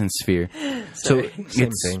Dyson sphere. So Same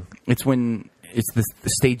it's thing. it's when it's the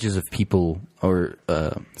stages of people or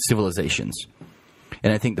civilizations,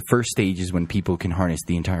 and I think the first stage is when people can harness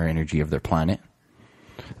the entire energy of their planet.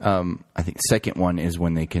 I think the second one is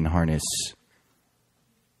when they can harness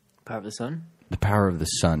Power of the Sun. the power of the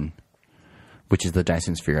sun, which is the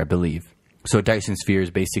Dyson sphere, I believe. So a Dyson sphere is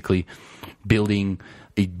basically building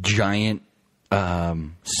a giant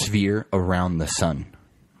sphere around the sun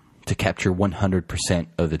to capture 100%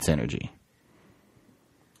 of its energy.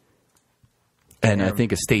 And I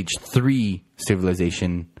think a stage 3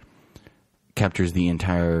 civilization captures the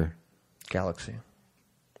entire... Galaxy.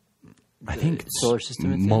 I think solar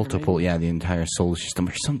system. It's in, multiple, maybe? yeah, the entire solar system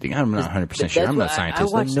or something. I'm not 100% sure. I'm not a scientist.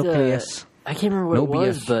 I watched nucleus. I can't remember what No it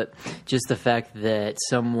was, BS. but just the fact that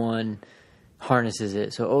someone harnesses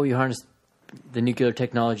it. So, you harness the nuclear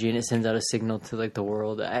technology and it sends out a signal to like the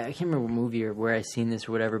world. I can't remember what movie or where I seen this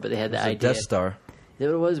or whatever, but they had the idea. Death Star. Is that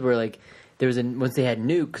what it was? Where like there was once they had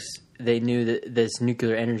nukes, they knew that this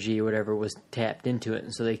nuclear energy or whatever was tapped into it,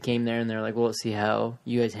 and so they came there and they're like, "Well, let's see how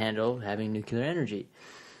you guys handle having nuclear energy."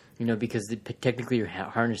 You know, because technically you're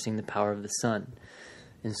harnessing the power of the sun,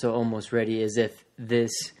 and so almost ready as if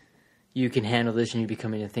you can handle this and you're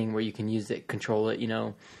becoming a thing where you can use it, control it. You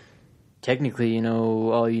know, technically,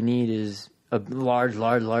 all you need is a large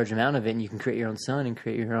amount of it, and you can create your own sun and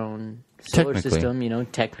create your own solar system,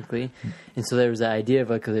 technically. And so there was the idea of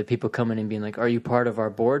like the people coming and being like, "Are you part of our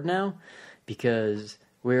board now?" Because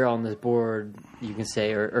we're on this board, you can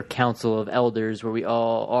say, or council of elders, where we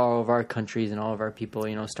all of our countries and all of our people,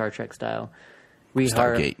 Star Trek style.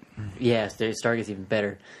 Stargate. Yes, Stargate's even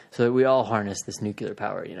better. So that we all harness this nuclear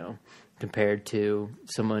power, compared to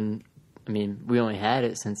someone. I mean, we only had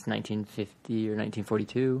it since 1950 or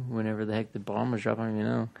 1942, whenever the heck the bomb was dropped. I don't even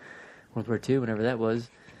know. World War II, whenever that was.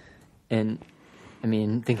 And, I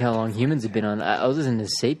mean, think how long humans have been on. I was listening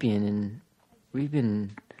to Sapien, and we've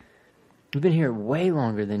been here way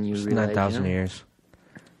longer than you realize. 9,000 years.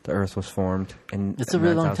 The Earth was formed. And that's a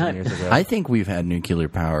really long time. Years ago. I think we've had nuclear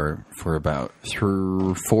power for about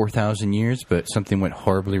 4,000 years, but something went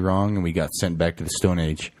horribly wrong, and we got sent back to the Stone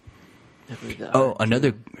Age. Oh,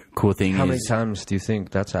 another cool thing How is... many times do you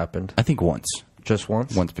think that's happened? I think once. Just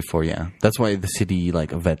once? Once before, yeah. That's why the city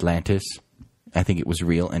of Atlantis, I think it was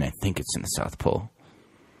real, and I think it's in the South Pole.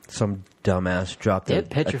 Some dumbass dropped they a had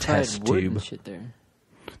petrified test wood tube. and shit there.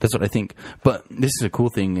 That's what I think. But this is a cool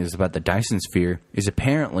thing is about the Dyson Sphere, is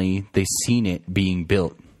apparently they've seen it being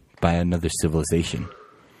built by another civilization.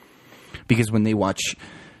 Because when they watch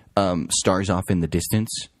stars off in the distance,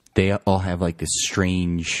 they all have like this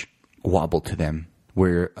strange wobble to them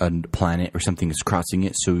where a planet or something is crossing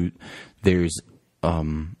it, so there's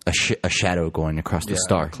a shadow going across the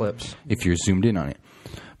star eclipse if you're zoomed in on it.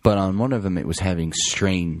 But on one of them it was having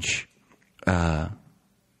strange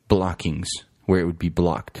blockings where it would be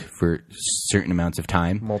blocked for certain amounts of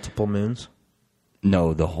time. Multiple moons?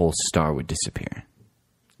 No, the whole star would disappear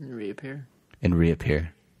And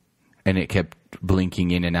reappear. And it kept blinking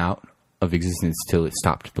in and out of existence till it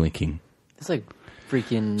stopped blinking. It's like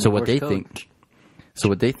freaking. So what Morse they code.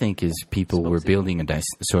 think, is people were building a Dyson.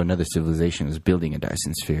 So another civilization was building a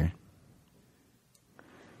Dyson Sphere.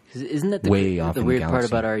 'Cause isn't that way off the in the weird part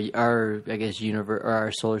galaxy. about our I guess universe or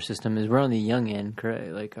our solar system is we're on the young end,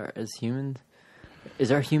 correct? Like as humans,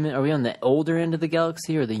 are we on the older end of the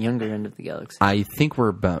galaxy or the younger end of the galaxy? I think we're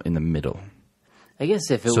about in the middle. I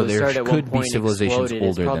guess if it So was there started at one could be point and civilizations exploded, it's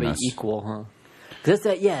older than probably us. equal, huh? 'Cause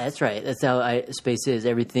that's right. That's how space is.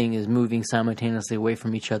 Everything is moving simultaneously away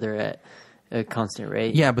from each other at a constant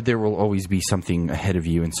rate. Yeah, but there will always be something ahead of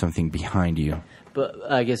you and something behind you. But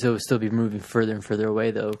I guess it will still be moving further and further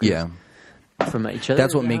away, though. 'Cause Yeah. from each other.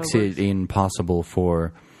 That's what is that makes how it works? impossible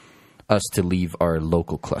for us to leave our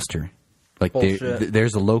local cluster. Like Bullshit.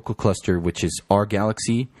 there's a local cluster which is our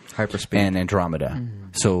galaxy, Hyperspeed. and Andromeda.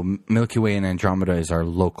 So Milky Way and Andromeda is our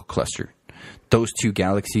local cluster. Those two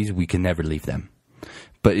galaxies, we can never leave them.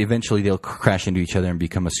 But eventually they'll crash into each other and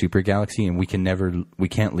become a super galaxy, and we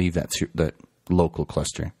can't leave that local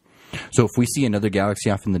cluster. So if we see another galaxy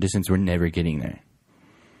off in the distance, we're never getting there.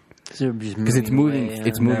 Because it's moving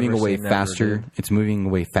Never away say never, faster. dude. It's moving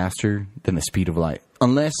away faster than the speed of light,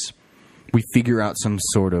 unless we figure out some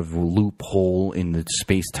sort of loophole in the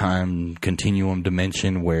space-time continuum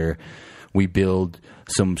dimension where we build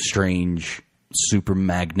some strange super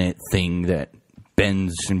magnet thing that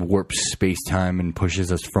bends and warps space-time and pushes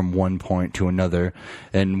us from one point to another,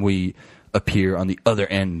 and we appear on the other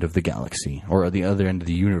end of the galaxy or the other end of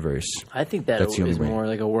the universe. I think that That's the only is way. more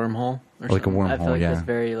like a wormhole. Or Like a something. I feel wormhole, like yeah. that's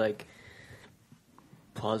very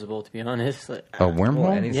plausible, to be honest. A wormhole?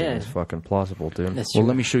 Well, anything Yeah. is fucking plausible, dude. That's true. Well,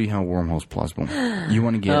 let me show you how a wormhole's plausible. You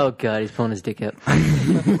want to get... Oh god, he's pulling his dick out.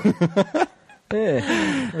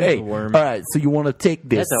 Hey, a worm. all right, so you want to take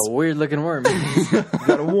this. That's a weird looking worm.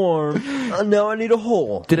 Got a worm. Now I need a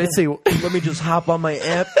hole. Did I say... Let me just hop on my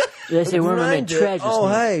app. Did I say worm? I meant Grind it. trash. Oh,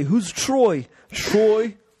 hey, who's Troy?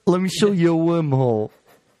 Troy? Let me show you a wormhole.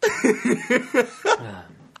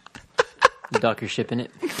 Doc, you're shipping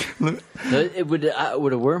it. Would a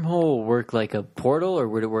wormhole work like a portal, or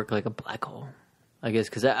would it work like a black hole? I guess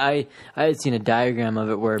because I had seen a diagram of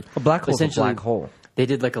it where A black hole's a essentially black hole. They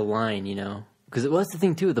did like a line, Because what's the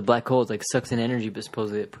thing too with the black hole? It's like sucks in energy, but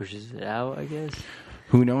supposedly it pushes it out. I guess.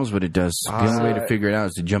 Who knows what it does? The only way to figure it out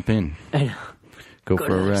is to jump in. I know. Go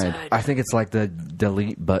for a ride. outside. I think it's like the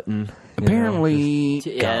delete button. Apparently,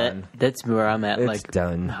 Yeah, that's where I'm at. It's Like,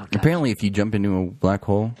 done. oh, gosh. apparently, if you jump into a black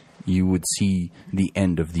hole, you would see the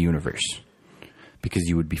end of the universe because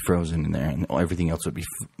you would be frozen in there, and everything else would be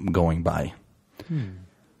going by.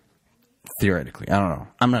 Theoretically, I don't know.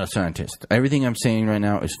 I'm not a scientist. Everything I'm saying right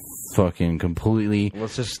now is fucking completely.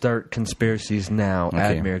 Let's just start conspiracies now.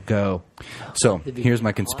 Okay. Admir, go. So It'd be here's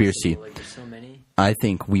my conspiracy. impossible, like, there's so many. I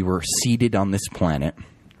think we were seeded on this planet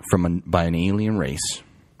by an alien race,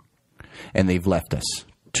 and they've left us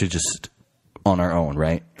to just on our own,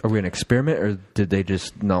 right? Are we an experiment, or did they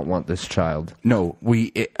just not want this child? No,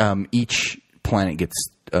 each planet gets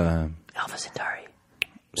Alpha Centauri.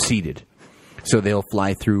 seeded, so they'll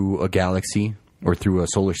fly through a galaxy or through a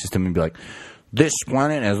solar system and be like, "This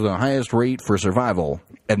planet has the highest rate for survival,"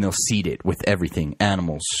 and they'll seed it with everything,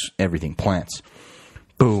 animals, everything, plants.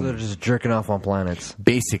 So Boom. they're just jerking off on planets.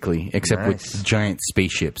 Basically, except Nice. with giant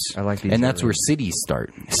spaceships. I like these and that's where areas. cities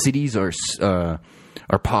start. Cities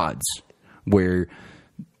are pods where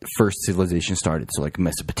first civilization started. So like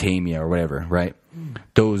Mesopotamia or whatever, right?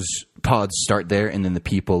 Those pods start there, and then the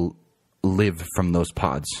people live from those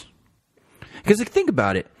pods. Because like, think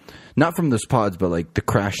about it, not from those pods, but like the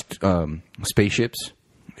crashed spaceships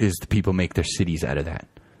is the people make their cities out of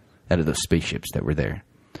those spaceships that were there.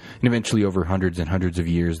 And eventually, over hundreds and hundreds of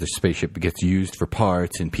years, the spaceship gets used for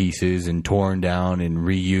parts and pieces and torn down and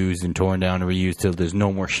reused and torn down and reused till there's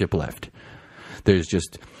no more ship left. There's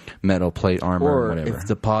just metal plate armor Or or whatever. if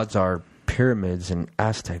the pods are pyramids and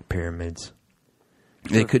Aztec pyramids.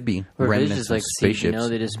 They could be Or if it's remnants just of like seed, spaceships.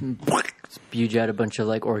 they just spew out a bunch of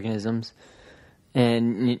like organisms.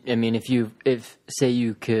 And I mean, if say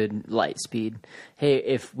you could light speed, hey,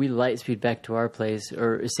 if we light speed back to our place,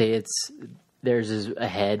 or say theirs is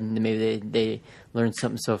ahead, and maybe they learned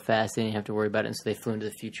something so fast they didn't have to worry about it, and so they flew into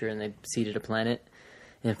the future and they seeded a planet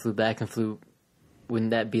and flew back and flew.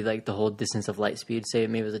 Wouldn't that be like the whole distance of light speed? Say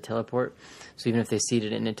maybe it was a teleport. So even if they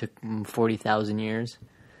seeded it and it took 40,000 years,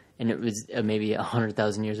 and it was maybe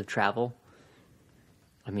 100,000 years of travel,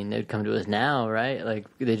 I mean, they'd come to us now, right? Like,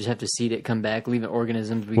 they just have to seed it, come back, leave it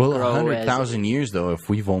organisms. We Well, grow 100,000 years, though, if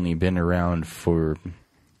we've only been around for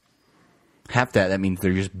half that means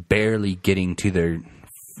they're just barely getting to their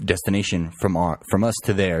destination from us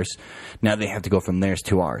to theirs. Now they have to go from theirs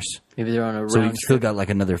to ours. Maybe they're on a So round we've still got like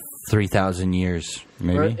another 3,000 years,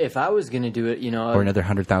 maybe. Or if I was going to do it, Or another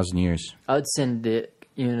 100,000 years. I'd send it,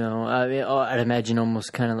 I'd imagine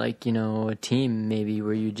almost kind of like, a team maybe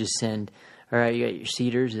where you just send, all right, you got your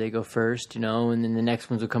seeders, they go first, and then the next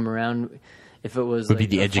ones will come around. If it was Would like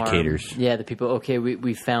be the a farm, educators. yeah, the people, okay,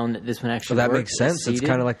 we found that this one So actually that worked, makes sense. It's seeded.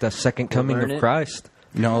 kind of like the second coming learn of it. Christ.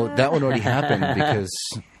 No, that one already happened because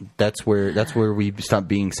that's where we stopped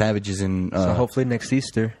being savages and So hopefully next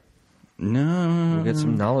Easter no. we'll get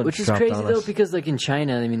some knowledge Which is dropped crazy on though, us. because like in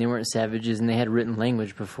China, I mean, they weren't savages and they had written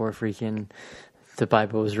language before freaking the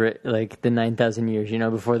Bible was written, like the 9,000 years,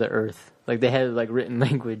 before the Earth. Like they had like written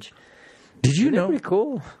language. Did you Isn't that know? pretty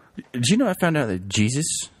cool. Did you know I found out that Jesus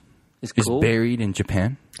It's is cool. buried in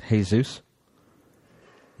Japan? Jesus.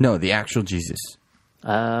 No, the actual Jesus.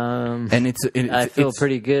 And it's I feel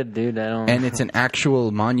pretty good, dude. I don't. and it's an actual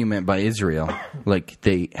monument by Israel. Like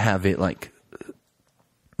they have it like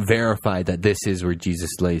verified that this is where Jesus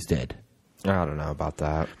lays dead. I don't know about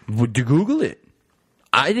that. Would you Google it?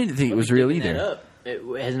 I didn't think it was real Digging that either.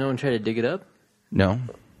 up. Has no one tried to dig it up? No,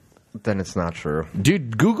 Then it's not true.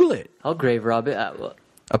 dude, Google it. I'll grave rob it.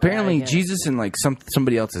 Apparently, I guess. Jesus and like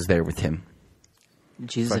somebody else is there with him.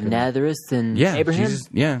 Jesus of Nazareth and Yeah, Abraham. Jesus,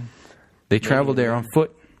 yeah. They traveled there on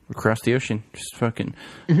foot across the ocean. Just fucking.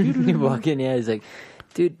 You walk in, yeah. He's like,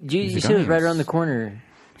 dude, you like, said it was "I right am around the corner.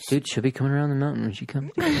 Dude, she'll be coming around the mountain when she comes.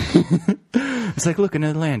 It's like looking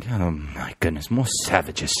at the land. Oh my goodness, more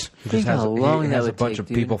savages. Think how long he that has a would bunch take, of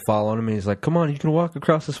dude. people following him, and he's like, "Come on, you can walk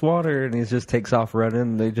across this water," and he just takes off running.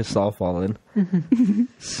 And they just all fall in.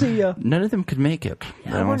 See ya. None of them could make it.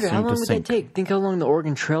 They I all wonder how seemed to long would that sink. take? Think how long the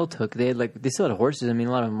Oregon Trail took. They had they still had horses. I mean,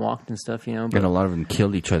 a lot of them walked and stuff, But, And a lot of them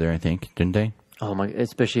killed each other, I think, didn't they? oh my!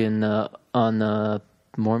 Especially on the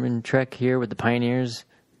Mormon trek here with the pioneers,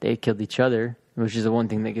 they killed each other, which is the one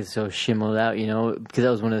thing that gets so shimmeled out, because that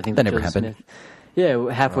was one of the things That with never Joseph happened. Smith. Yeah,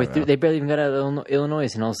 halfway through, they barely even got out of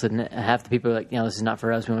Illinois, and all of a sudden, half the people are like, "This is not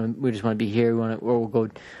for us. We just want to be here. We'll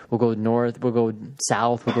go north. We'll go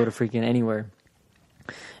south. We'll go to freaking anywhere."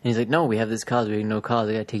 And he's like, "No, we have this cause. We have no cause.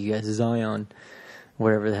 I got to take you guys to Zion,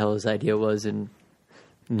 whatever the hell his idea was." And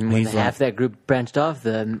when He's half that group branched off,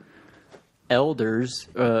 the elders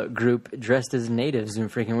group dressed as natives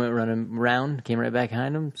and freaking went running around, came right back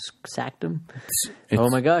behind them, sacked them. Oh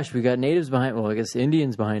my gosh, we got natives behind. Well, I guess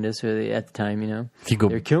Indians behind us at the time.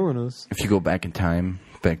 They're killing us. If you go back in time,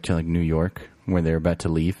 back to like New York, where they're about to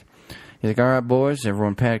leave, he's like, "All right, boys,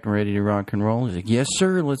 everyone packed and ready to rock and roll." He's like, "Yes,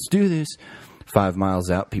 sir, let's do this." 5 miles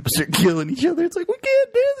out, people start killing each other. It's like, we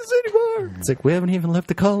can't do this anymore. It's like, we haven't even left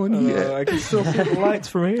the colony yet. I can still see the lights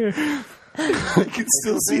from here. I can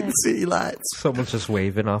still see the city lights. Someone's just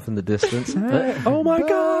waving off in the distance. Oh my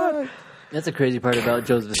God! That's the crazy part about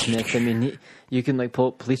Joseph Smith. I mean, you can like pull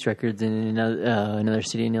up police records in another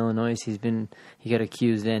city in Illinois. He got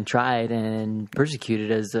accused and tried and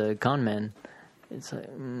persecuted as a con man. It's like,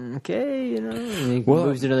 okay, he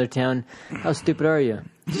moves to another town. How stupid are you?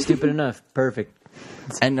 Stupid enough. Perfect.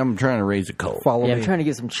 And I'm trying to raise a cult. Follow me. I'm trying to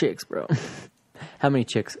get some chicks, bro. How many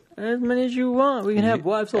chicks? As many as you want. We can have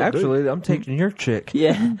wives all day. Actually, I'm taking your chick.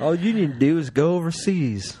 Yeah. All you need to do is go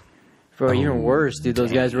overseas. Bro, even worse, dude.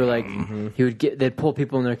 Those guys were like, they'd pull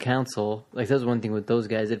people in their council. Like, that was one thing with those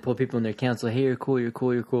guys. They'd pull people in their council. Hey, you're cool, you're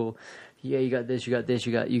cool, you're cool. Yeah, you got this, you got this,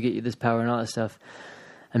 you get this power and all that stuff.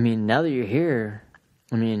 I mean, now that you're here,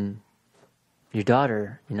 your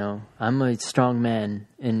daughter, I'm a strong man,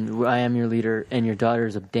 and I am your leader, and your daughter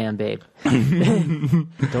is a damn babe. Don't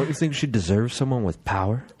you think she deserves someone with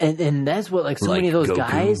power? And that's what, like, so many of those Goku.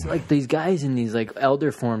 guys, like, these guys in these, like,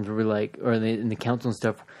 elder forms were like, or in the council and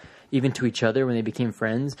stuff, even to each other when they became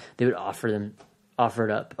friends, they would offer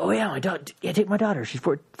it up. Oh, yeah, my daughter, take my daughter. She's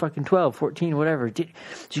fucking 12, 14, whatever.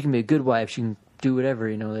 She can be a good wife. She can do whatever,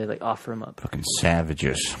 they, like, offer them up. Fucking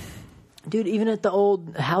savages. Dude, even at the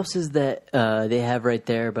old houses that they have right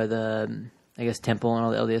there by the, I guess, temple and all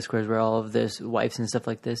the LDS squares where all of this, wives and stuff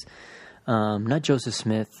like this. Not Joseph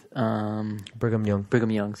Smith. Brigham Young. Brigham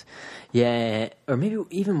Young's. Yeah, or maybe it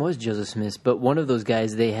even was Joseph Smith's. But one of those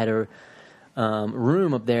guys, they had a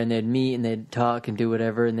room up there and they'd meet and they'd talk and do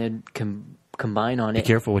whatever and they'd combine on it. Be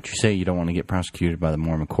careful what you say. You don't want to get prosecuted by the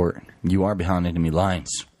Mormon court. You are behind enemy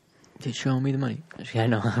lines. They'd show me the money. I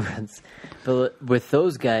know. But with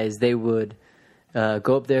those guys, they would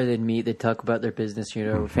go up there, they'd meet, they'd talk about their business,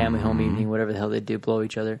 family home evening, whatever the hell they'd do, blow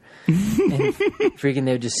each other. And freaking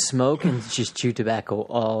they would just smoke and just chew tobacco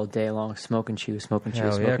all day long. Smoke and chew, smoke and chew,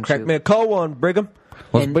 Hell smoke yeah, and crack chew. me a cold one, Brigham.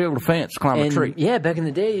 Let's build a fence, climb a tree. Yeah, back in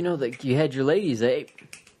the day, like you had your ladies, hey,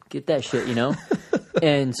 get that shit,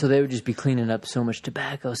 And so they would just be cleaning up so much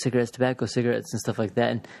tobacco, cigarettes, and stuff like that.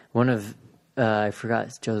 And one of I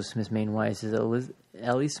forgot Joseph Smith's main wives. Is it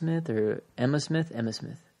Ellie Smith or Emma Smith? Emma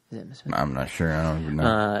Smith. Is it Emma Smith? I'm not sure. I don't even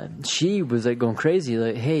know. She was like going crazy.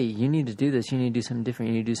 Like, hey, you need to do this. You need to do something different.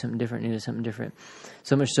 You need to do something different. You need to do something different.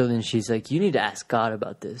 So much so then she's like, you need to ask God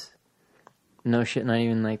about this. No shit, not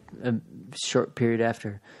even like a short period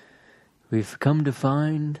after. We've come to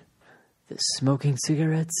find that smoking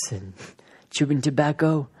cigarettes and chewing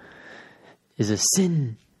tobacco is a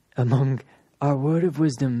sin among our word of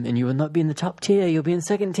wisdom, and you will not be in the top tier. You'll be in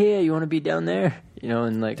second tier. You want to be down there,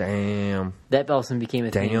 and like Damn. that also became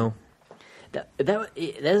a Daniel. thing. That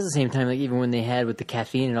was the same time, like even when they had with the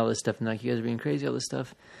caffeine and all this stuff, and like you guys are being crazy, all this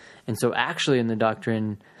stuff. And so actually in the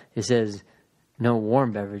doctrine it says no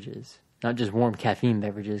warm beverages, not just warm caffeine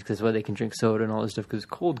beverages, because that's why they can drink soda and all this stuff because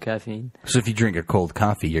it's cold caffeine. So if you drink a cold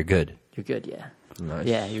coffee, you're good. You're good, yeah. Nice.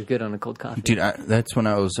 Yeah, you're good on a cold coffee. Dude, that's when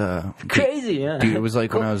I was... crazy, yeah. Dude, it was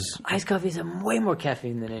like when I was... Iced coffees have way more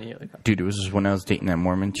caffeine than any other coffee. Dude, it was when I was dating that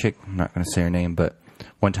Mormon chick. I'm not going to say her name, but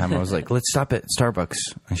one time I was like, let's stop at Starbucks.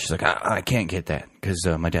 And she's like, I can't get that because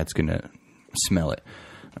my dad's going to smell it.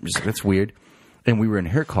 I'm just like, that's weird. And we were in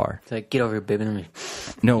her car. It's like, get over here, baby.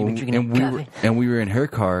 No, and we were in her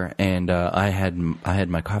car, and I had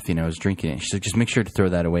my coffee, and I was drinking it. She's like, just make sure to throw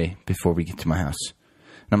that away before we get to my house.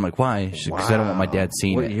 And I'm like, why? She's like, because I don't want my dad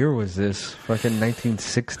seeing What it. year was this? Fucking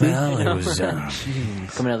 1960? Well, it was...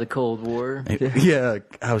 Coming out of the Cold War. yeah,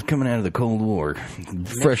 I was coming out of the Cold War,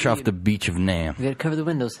 fresh off the beach of Nam. We gotta cover the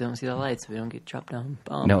windows so they don't see the lights so we don't get chopped down.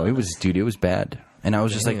 No, it was bad. And I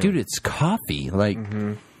was just like, dude, it's coffee. Like,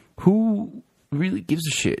 who really gives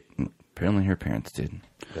a shit? Apparently her parents did.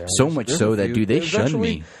 Yeah, so much so that, dude, they shunned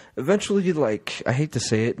me. Eventually, like, I hate to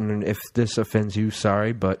say it, and if this offends you,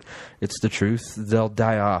 sorry, but it's the truth. They'll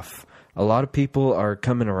die off. A lot of people are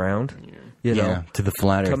coming around, you know, to the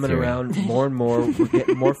flat earth coming theory. around more and more. We're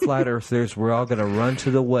getting more flat earthers. We're all going to run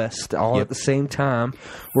to the west all at the same time.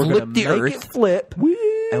 We're going to make it flip,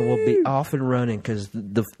 and we'll be off and running because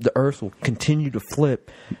the earth will continue to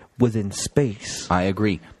flip within space. I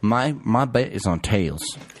agree. My bet is on tails.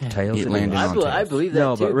 Tails. It landed on tails. I believe that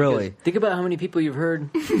No, too, but really. think about how many people you've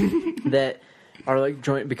heard that are like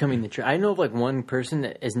becoming the church. I know of like one person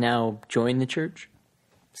that has now joined the church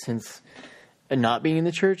since not being in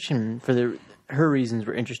the church, and her reasons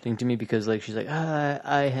were interesting to me because like she's like,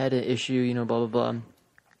 I had an issue, you know, blah blah blah,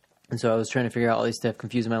 and so I was trying to figure out all these stuff,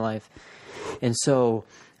 confused my life, and so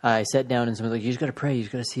I sat down and someone was like, you just got to pray, you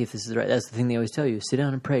just got to see if this is right. That's the thing they always tell you: sit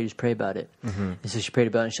down and pray, just pray about it. And so she prayed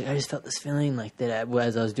about it. And she's like, I just felt this feeling like that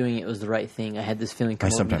as I was doing it was the right thing. I had this feeling. I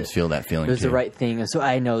sometimes feel that feeling. It was too. the right thing, and so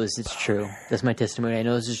I know this is true. That's my testimony. I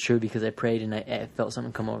know this is true because I prayed and I felt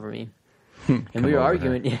something come over me. And we were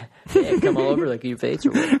arguing, yeah, come all over like your face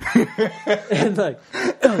or what? And like,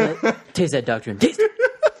 taste that doctrine, taste it.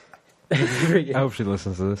 I hope she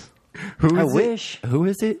listens to this. I wish. Who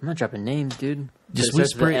is it? I'm not dropping names, dude. Just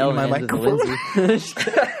whisper it in my microphone.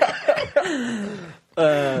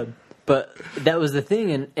 But that was the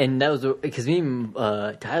thing, and that was because me and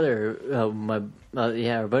Tyler,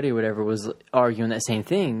 our buddy or whatever, was arguing that same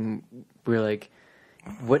thing. We were like,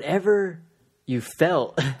 whatever you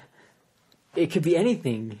felt, it could be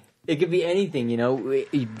anything. It could be anything, you know.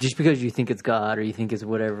 Just because you think it's God or you think it's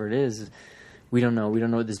whatever it is, we don't know. We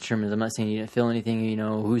don't know what this determines. I'm not saying you didn't feel anything. You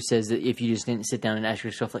know, who says that if you just didn't sit down and ask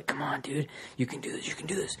yourself, like, come on, dude, you can do this, you can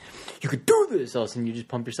do this, you can do this. All of a sudden, you just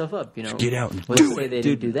pump yourself up, you know. Just get out and do it. They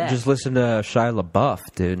didn't do that. Just listen to Shia LaBeouf,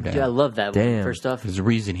 dude. Dude, I love that one. Damn. First off. There's a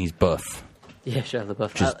reason he's buff. Yeah, Shia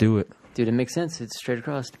LaBeouf. Just do it. Dude, it makes sense. It's straight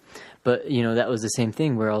across. But, you know, that was the same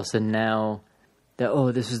thing where all of a sudden now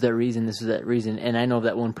that, this was that reason, this was that reason. And I know of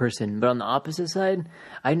that one person. But on the opposite side,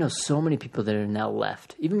 I know so many people that are now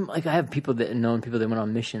left. Even, like, I have people that went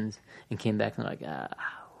on missions and came back and they're like,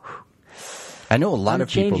 I know a lot of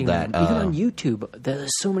people that... Even on YouTube,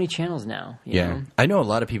 there's so many channels now. You know? I know a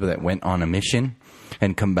lot of people that went on a mission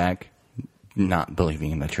and come back not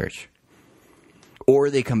believing in the church.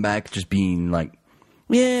 Or they come back just being like,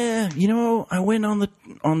 yeah, you know, I went on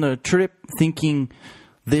the trip thinking...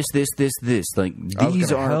 This. Like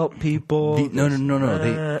these are help people.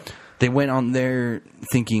 No. They went on there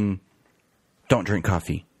thinking, don't drink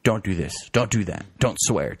coffee, don't do this, don't do that, don't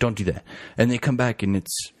swear, don't do that, and they come back and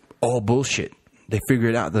it's all bullshit. They figure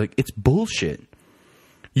it out. They're like, it's bullshit.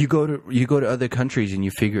 You go to other countries and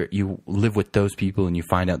you live with those people and you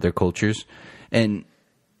find out their cultures, and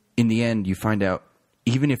in the end you find out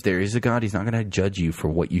even if there is a God, he's not going to judge you for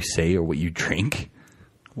what you say or what you drink.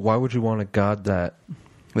 Why would you want a God that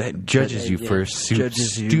judges you for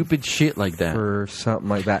stupid shit like that? For something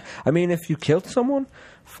like that. I mean, if you killed someone,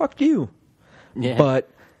 fuck you. Yeah. But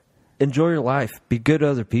enjoy your life. Be good to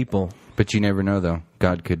other people. But you never know, though.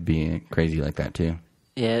 God could be crazy like that, too.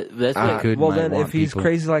 Yeah, that's well, then, if he's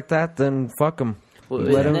crazy like that, then fuck him. Well,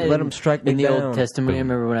 let him strike me down. In the Old Testament, I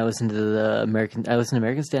remember when I listened to the American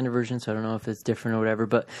Standard Version, so I don't know if it's different or whatever,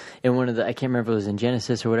 but in one of the, I can't remember if it was in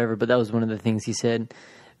Genesis or whatever, but that was one of the things he said,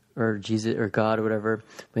 or Jesus or God or whatever,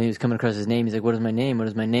 when he was coming across his name, he's like, what is my name? What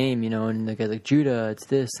is my name? You know, and the guy's like, Judah, it's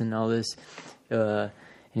this and all this. And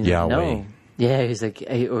he's Yahweh. like, no. Yeah, he's like,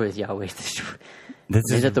 or Yahweh.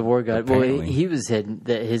 He's not the war God. Apparently. Well, he was said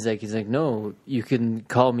that he's like, no, you can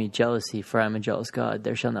call me jealousy, for I'm a jealous God.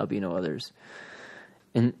 There shall now be no others.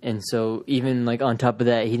 And so even like on top of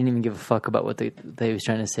that, he didn't even give a fuck about what they was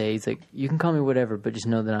trying to say. He's like, you can call me whatever, but just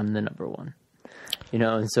know that I'm the number one. You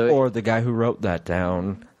know, and so or the guy who wrote that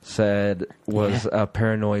down said was a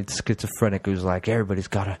paranoid schizophrenic who's like, everybody's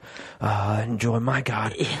got to enjoy my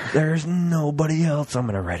God. There's nobody else. I'm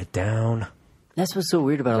going to write it down. That's what's so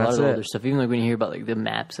weird about a lot of the older stuff. Even like when you hear about like the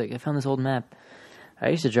maps, like I found this old map. I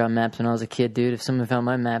used to draw maps when I was a kid, dude. If someone found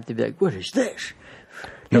my map, they'd be like, what is this?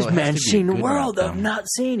 This man's seen the world I've not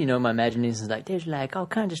seen. You know, my imagination is like, there's like all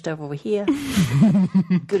kinds of stuff over here.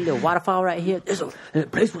 Good little waterfall right here. There's a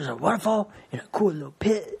place with a waterfall and a cool little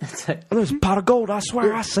pit. It's like, there's a pot of gold. I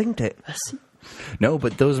swear I seen it. No,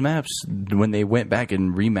 but those maps, when they went back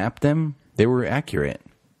and remapped them, they were accurate.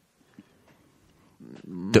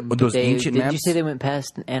 Those ancient maps. Did you say they went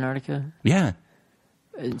past Antarctica? Yeah.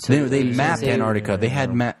 So they mapped Antarctica. They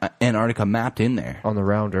had Antarctica mapped in there. On the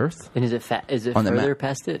round Earth? And is it further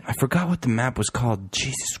past it? I forgot what the map was called.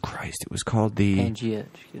 Jesus Christ. It was called the... Pangea.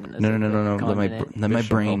 No. Let my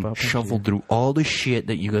brain shuffle through all the shit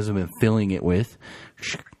that you guys have been filling it with.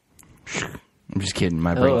 I'm just kidding.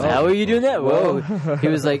 My brain... Oh, how are you doing that? Whoa. He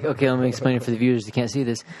was like, okay, let me explain it for the viewers. You can't see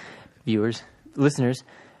this. Listeners.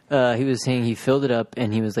 He was saying he filled it up,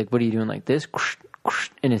 and he was like, what are you doing like this?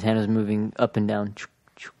 And his hand was moving up and down.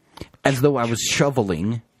 As though I was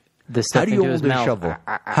shoveling. The stuff into his mouth. Shovel?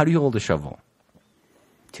 How do you hold a shovel?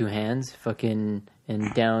 2 hands, fucking,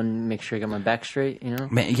 and down, make sure I got my back straight, you know?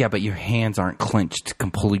 Man, yeah, but your hands aren't clenched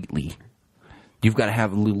completely. You've got to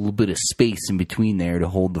have a little bit of space in between there to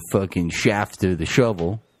hold the fucking shaft of the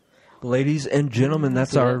shovel. Ladies and gentlemen,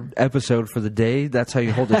 that's our episode for the day. That's how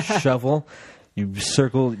you hold a shovel. You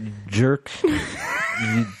circle, you jerk.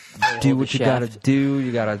 You do what you gotta do.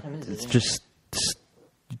 You gotta just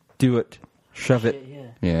do it. Shove it.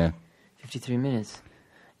 Yeah. 53 minutes.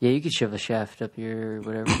 Yeah, you could shove a shaft up your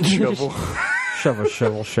whatever. Shove a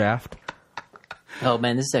shovel shaft. Oh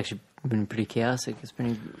man, this has actually been pretty chaotic. It's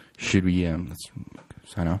pretty. Should we let's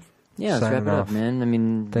sign off? Yeah, let's wrap it up, man. I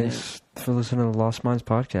mean, thanks for listening to the Lost Minds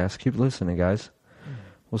podcast. Keep listening, guys.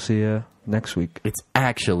 We'll see you next week. It's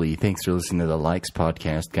actually thanks for listening to the Likes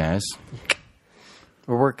podcast, guys.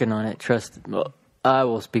 We're working on it. Trust. Well, I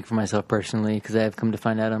will speak for myself personally because I have come to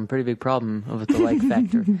find out I'm a pretty big problem with the like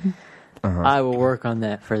factor. I will work on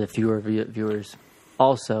that for the fewer viewers.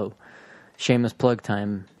 Also, shameless plug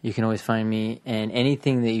time. You can always find me and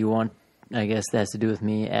anything that you want, I guess, that has to do with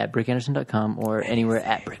me at brickanderson.com or anywhere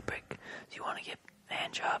at brickbrick. If you want to get a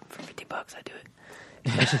hand job for $50, I do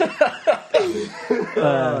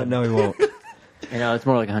it. No, he won't. You know, it's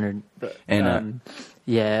more like 100. But, And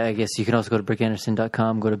yeah, I guess you can also go to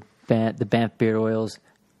brickanderson.com, go to the Banff Beard Oils.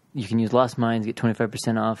 You can use Lost Minds, get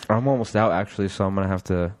 25% off. I'm almost out, actually, so I'm going to have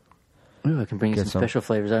to... Ooh, I can bring you some special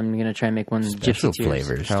flavors. I'm going to try and make one special Gypsy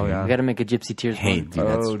flavors. Tears. Hell yeah. We got to make a Gypsy Tears Hey, one.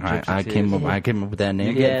 dude, that's I came up with that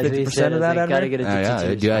name. Yeah, 50% of that, I got to get a Gypsy Yeah,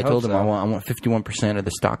 Tears. dude, I told hope him so. I want 51% of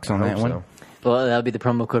the stocks on that one. So. Well, that'll be the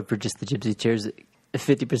promo code for just the Gypsy Tears.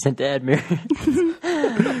 50% to Admir.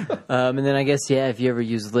 And then I guess, yeah, if you ever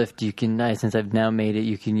use Lyft, you can, since I've now made it,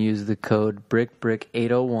 you can use the code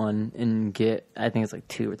BrickBrick801 and get, I think it's like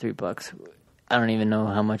 $2 or $3. I don't even know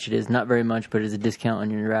how much it is. Not very much, but it's a discount on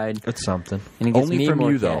your ride. It's something. And it gives Only me from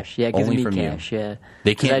more you, though. cash. Yeah, it gives Only me from cash, you. yeah.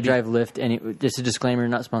 They can't I be- drive Lyft, and just a disclaimer,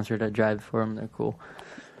 not sponsored. I drive for them. They're cool.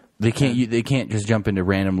 They can't just jump into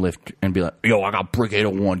random Lyft and be like, yo, I got Brick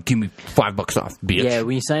 801. Give me $5 off, bitch. Yeah,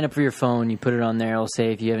 when you sign up for your phone, you put it on there. It'll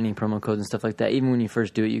say if you have any promo codes and stuff like that. Even when you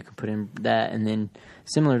first do it, you can put in that, and then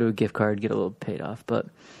similar to a gift card, get a little paid off. But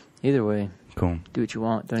either way, Cool. do what you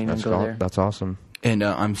want. Don't even go there. That's awesome. And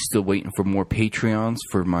I'm still waiting for more Patreons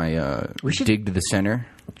for my Dig to the Center.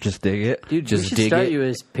 Just dig it. Dude, Just we should dig start it. you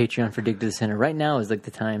as Patreon for Dig to the Center. Right now is like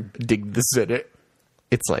the time. Dig to the Center.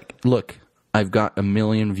 It's like, look, I've got 1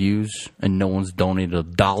 million views and no one's donated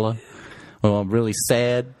 $1. Well, I'm really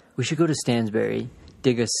sad. We should go to Stansbury,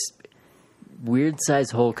 dig a weird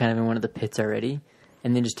size hole kind of in one of the pits already,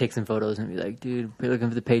 and then just take some photos and be like, dude, we're looking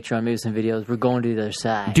for the Patreon, maybe some videos. We're going to the other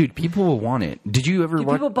side. Dude, people will want it. Did you ever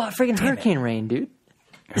watch People bought friggin' hurricane rain, dude.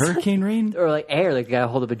 Hurricane Rain? Or like air, like the guy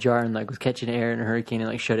hold up a jar and like was catching air in a hurricane and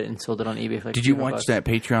like shut it and sold it on eBay for like Did you $200. watch that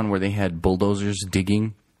Patreon where they had bulldozers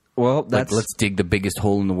digging? Well, Like, that's... let's dig the biggest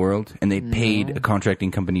hole in the world, and they paid a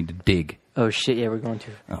contracting company to dig. Oh shit, yeah, we're going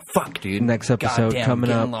to. Oh, fuck, dude. Next episode Goddamn, coming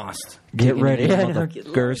getting up. Lost. Get ready, Yeah, no, get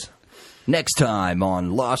motherfuckers. Next time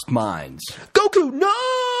on Lost Minds. Goku, no!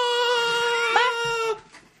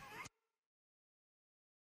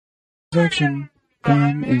 Transaction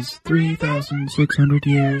time is 3,600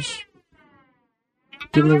 years.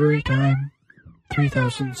 Delivery time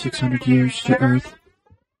 3,600 years to Earth.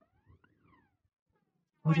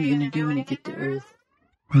 What are you gonna do when you get to Earth?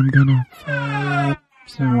 I'm gonna fap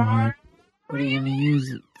so hard. What are you gonna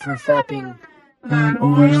use for fapping? An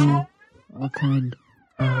oil. What kind?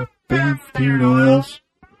 Banff Beard Oils.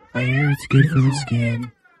 I hear it's good for the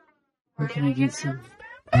skin. Where can I get some?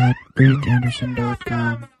 At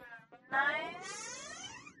brickanderson.com.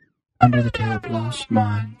 Under the tab Lost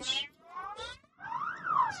Minds.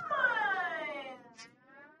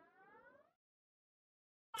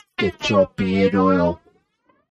 Get your beard oil.